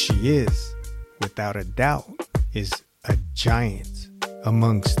what she is, without a doubt, is a giant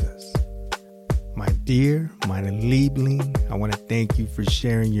amongst us. My dear, meine Liebling, I want to thank you for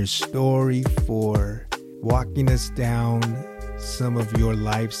sharing your story, for walking us down some of your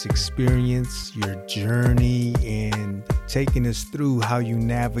life's experience, your journey, and taking us through how you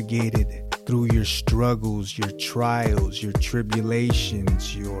navigated through your struggles, your trials, your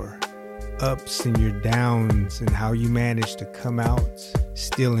tribulations, your ups and your downs, and how you managed to come out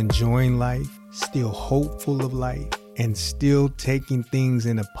still enjoying life, still hopeful of life, and still taking things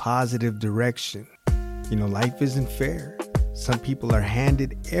in a positive direction. Life isn't fair. Some people are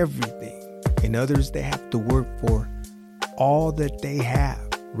handed everything, and others, they have to work for all that they have.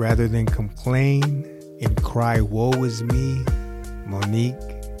 Rather than complain and cry, woe is me, Monique,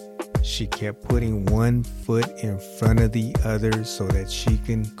 she kept putting one foot in front of the other so that she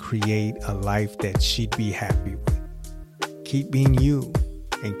can create a life that she'd be happy with. Keep being you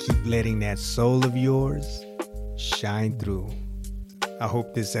and keep letting that soul of yours shine through. I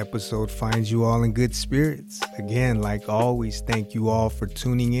hope this episode finds you all in good spirits. Again, like always, thank you all for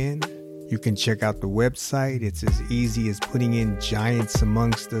tuning in. You can check out the website. It's as easy as putting in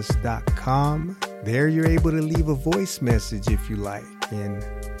giantsamongustus.com. There you're able to leave a voice message if you like, and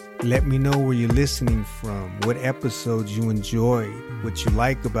let me know where you're listening from, what episodes you enjoyed, what you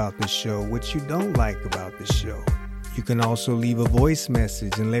like about the show, what you don't like about the show. You can also leave a voice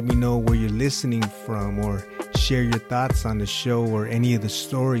message and let me know where you're listening from, or share your thoughts on the show or any of the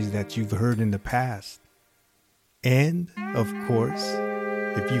stories that you've heard in the past. And, of course,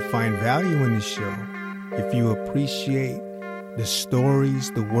 if you find value in the show, if you appreciate the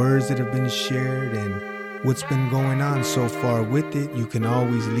stories, the words that have been shared, and what's been going on so far with it, you can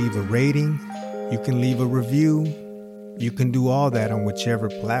always leave a rating, you can leave a review, you can do all that on whichever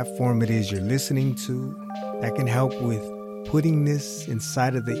platform it is you're listening to. That can help with putting this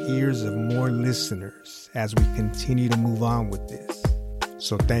inside of the ears of more listeners as we continue to move on with this.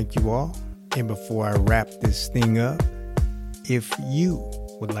 So thank you all. And before I wrap this thing up, if you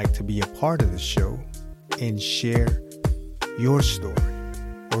would like to be a part of the show and share your story,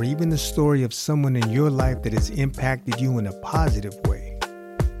 or even the story of someone in your life that has impacted you in a positive way,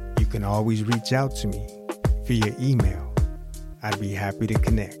 you can always reach out to me via email. I'd be happy to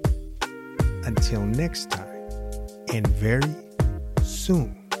connect. Until next time, and very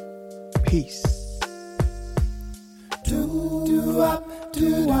soon, peace.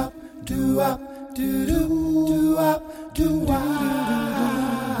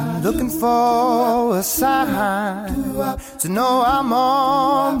 I'm looking for a sign to know I'm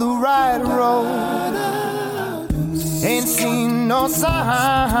on the right road. Ain't seen no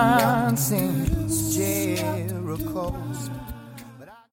sign since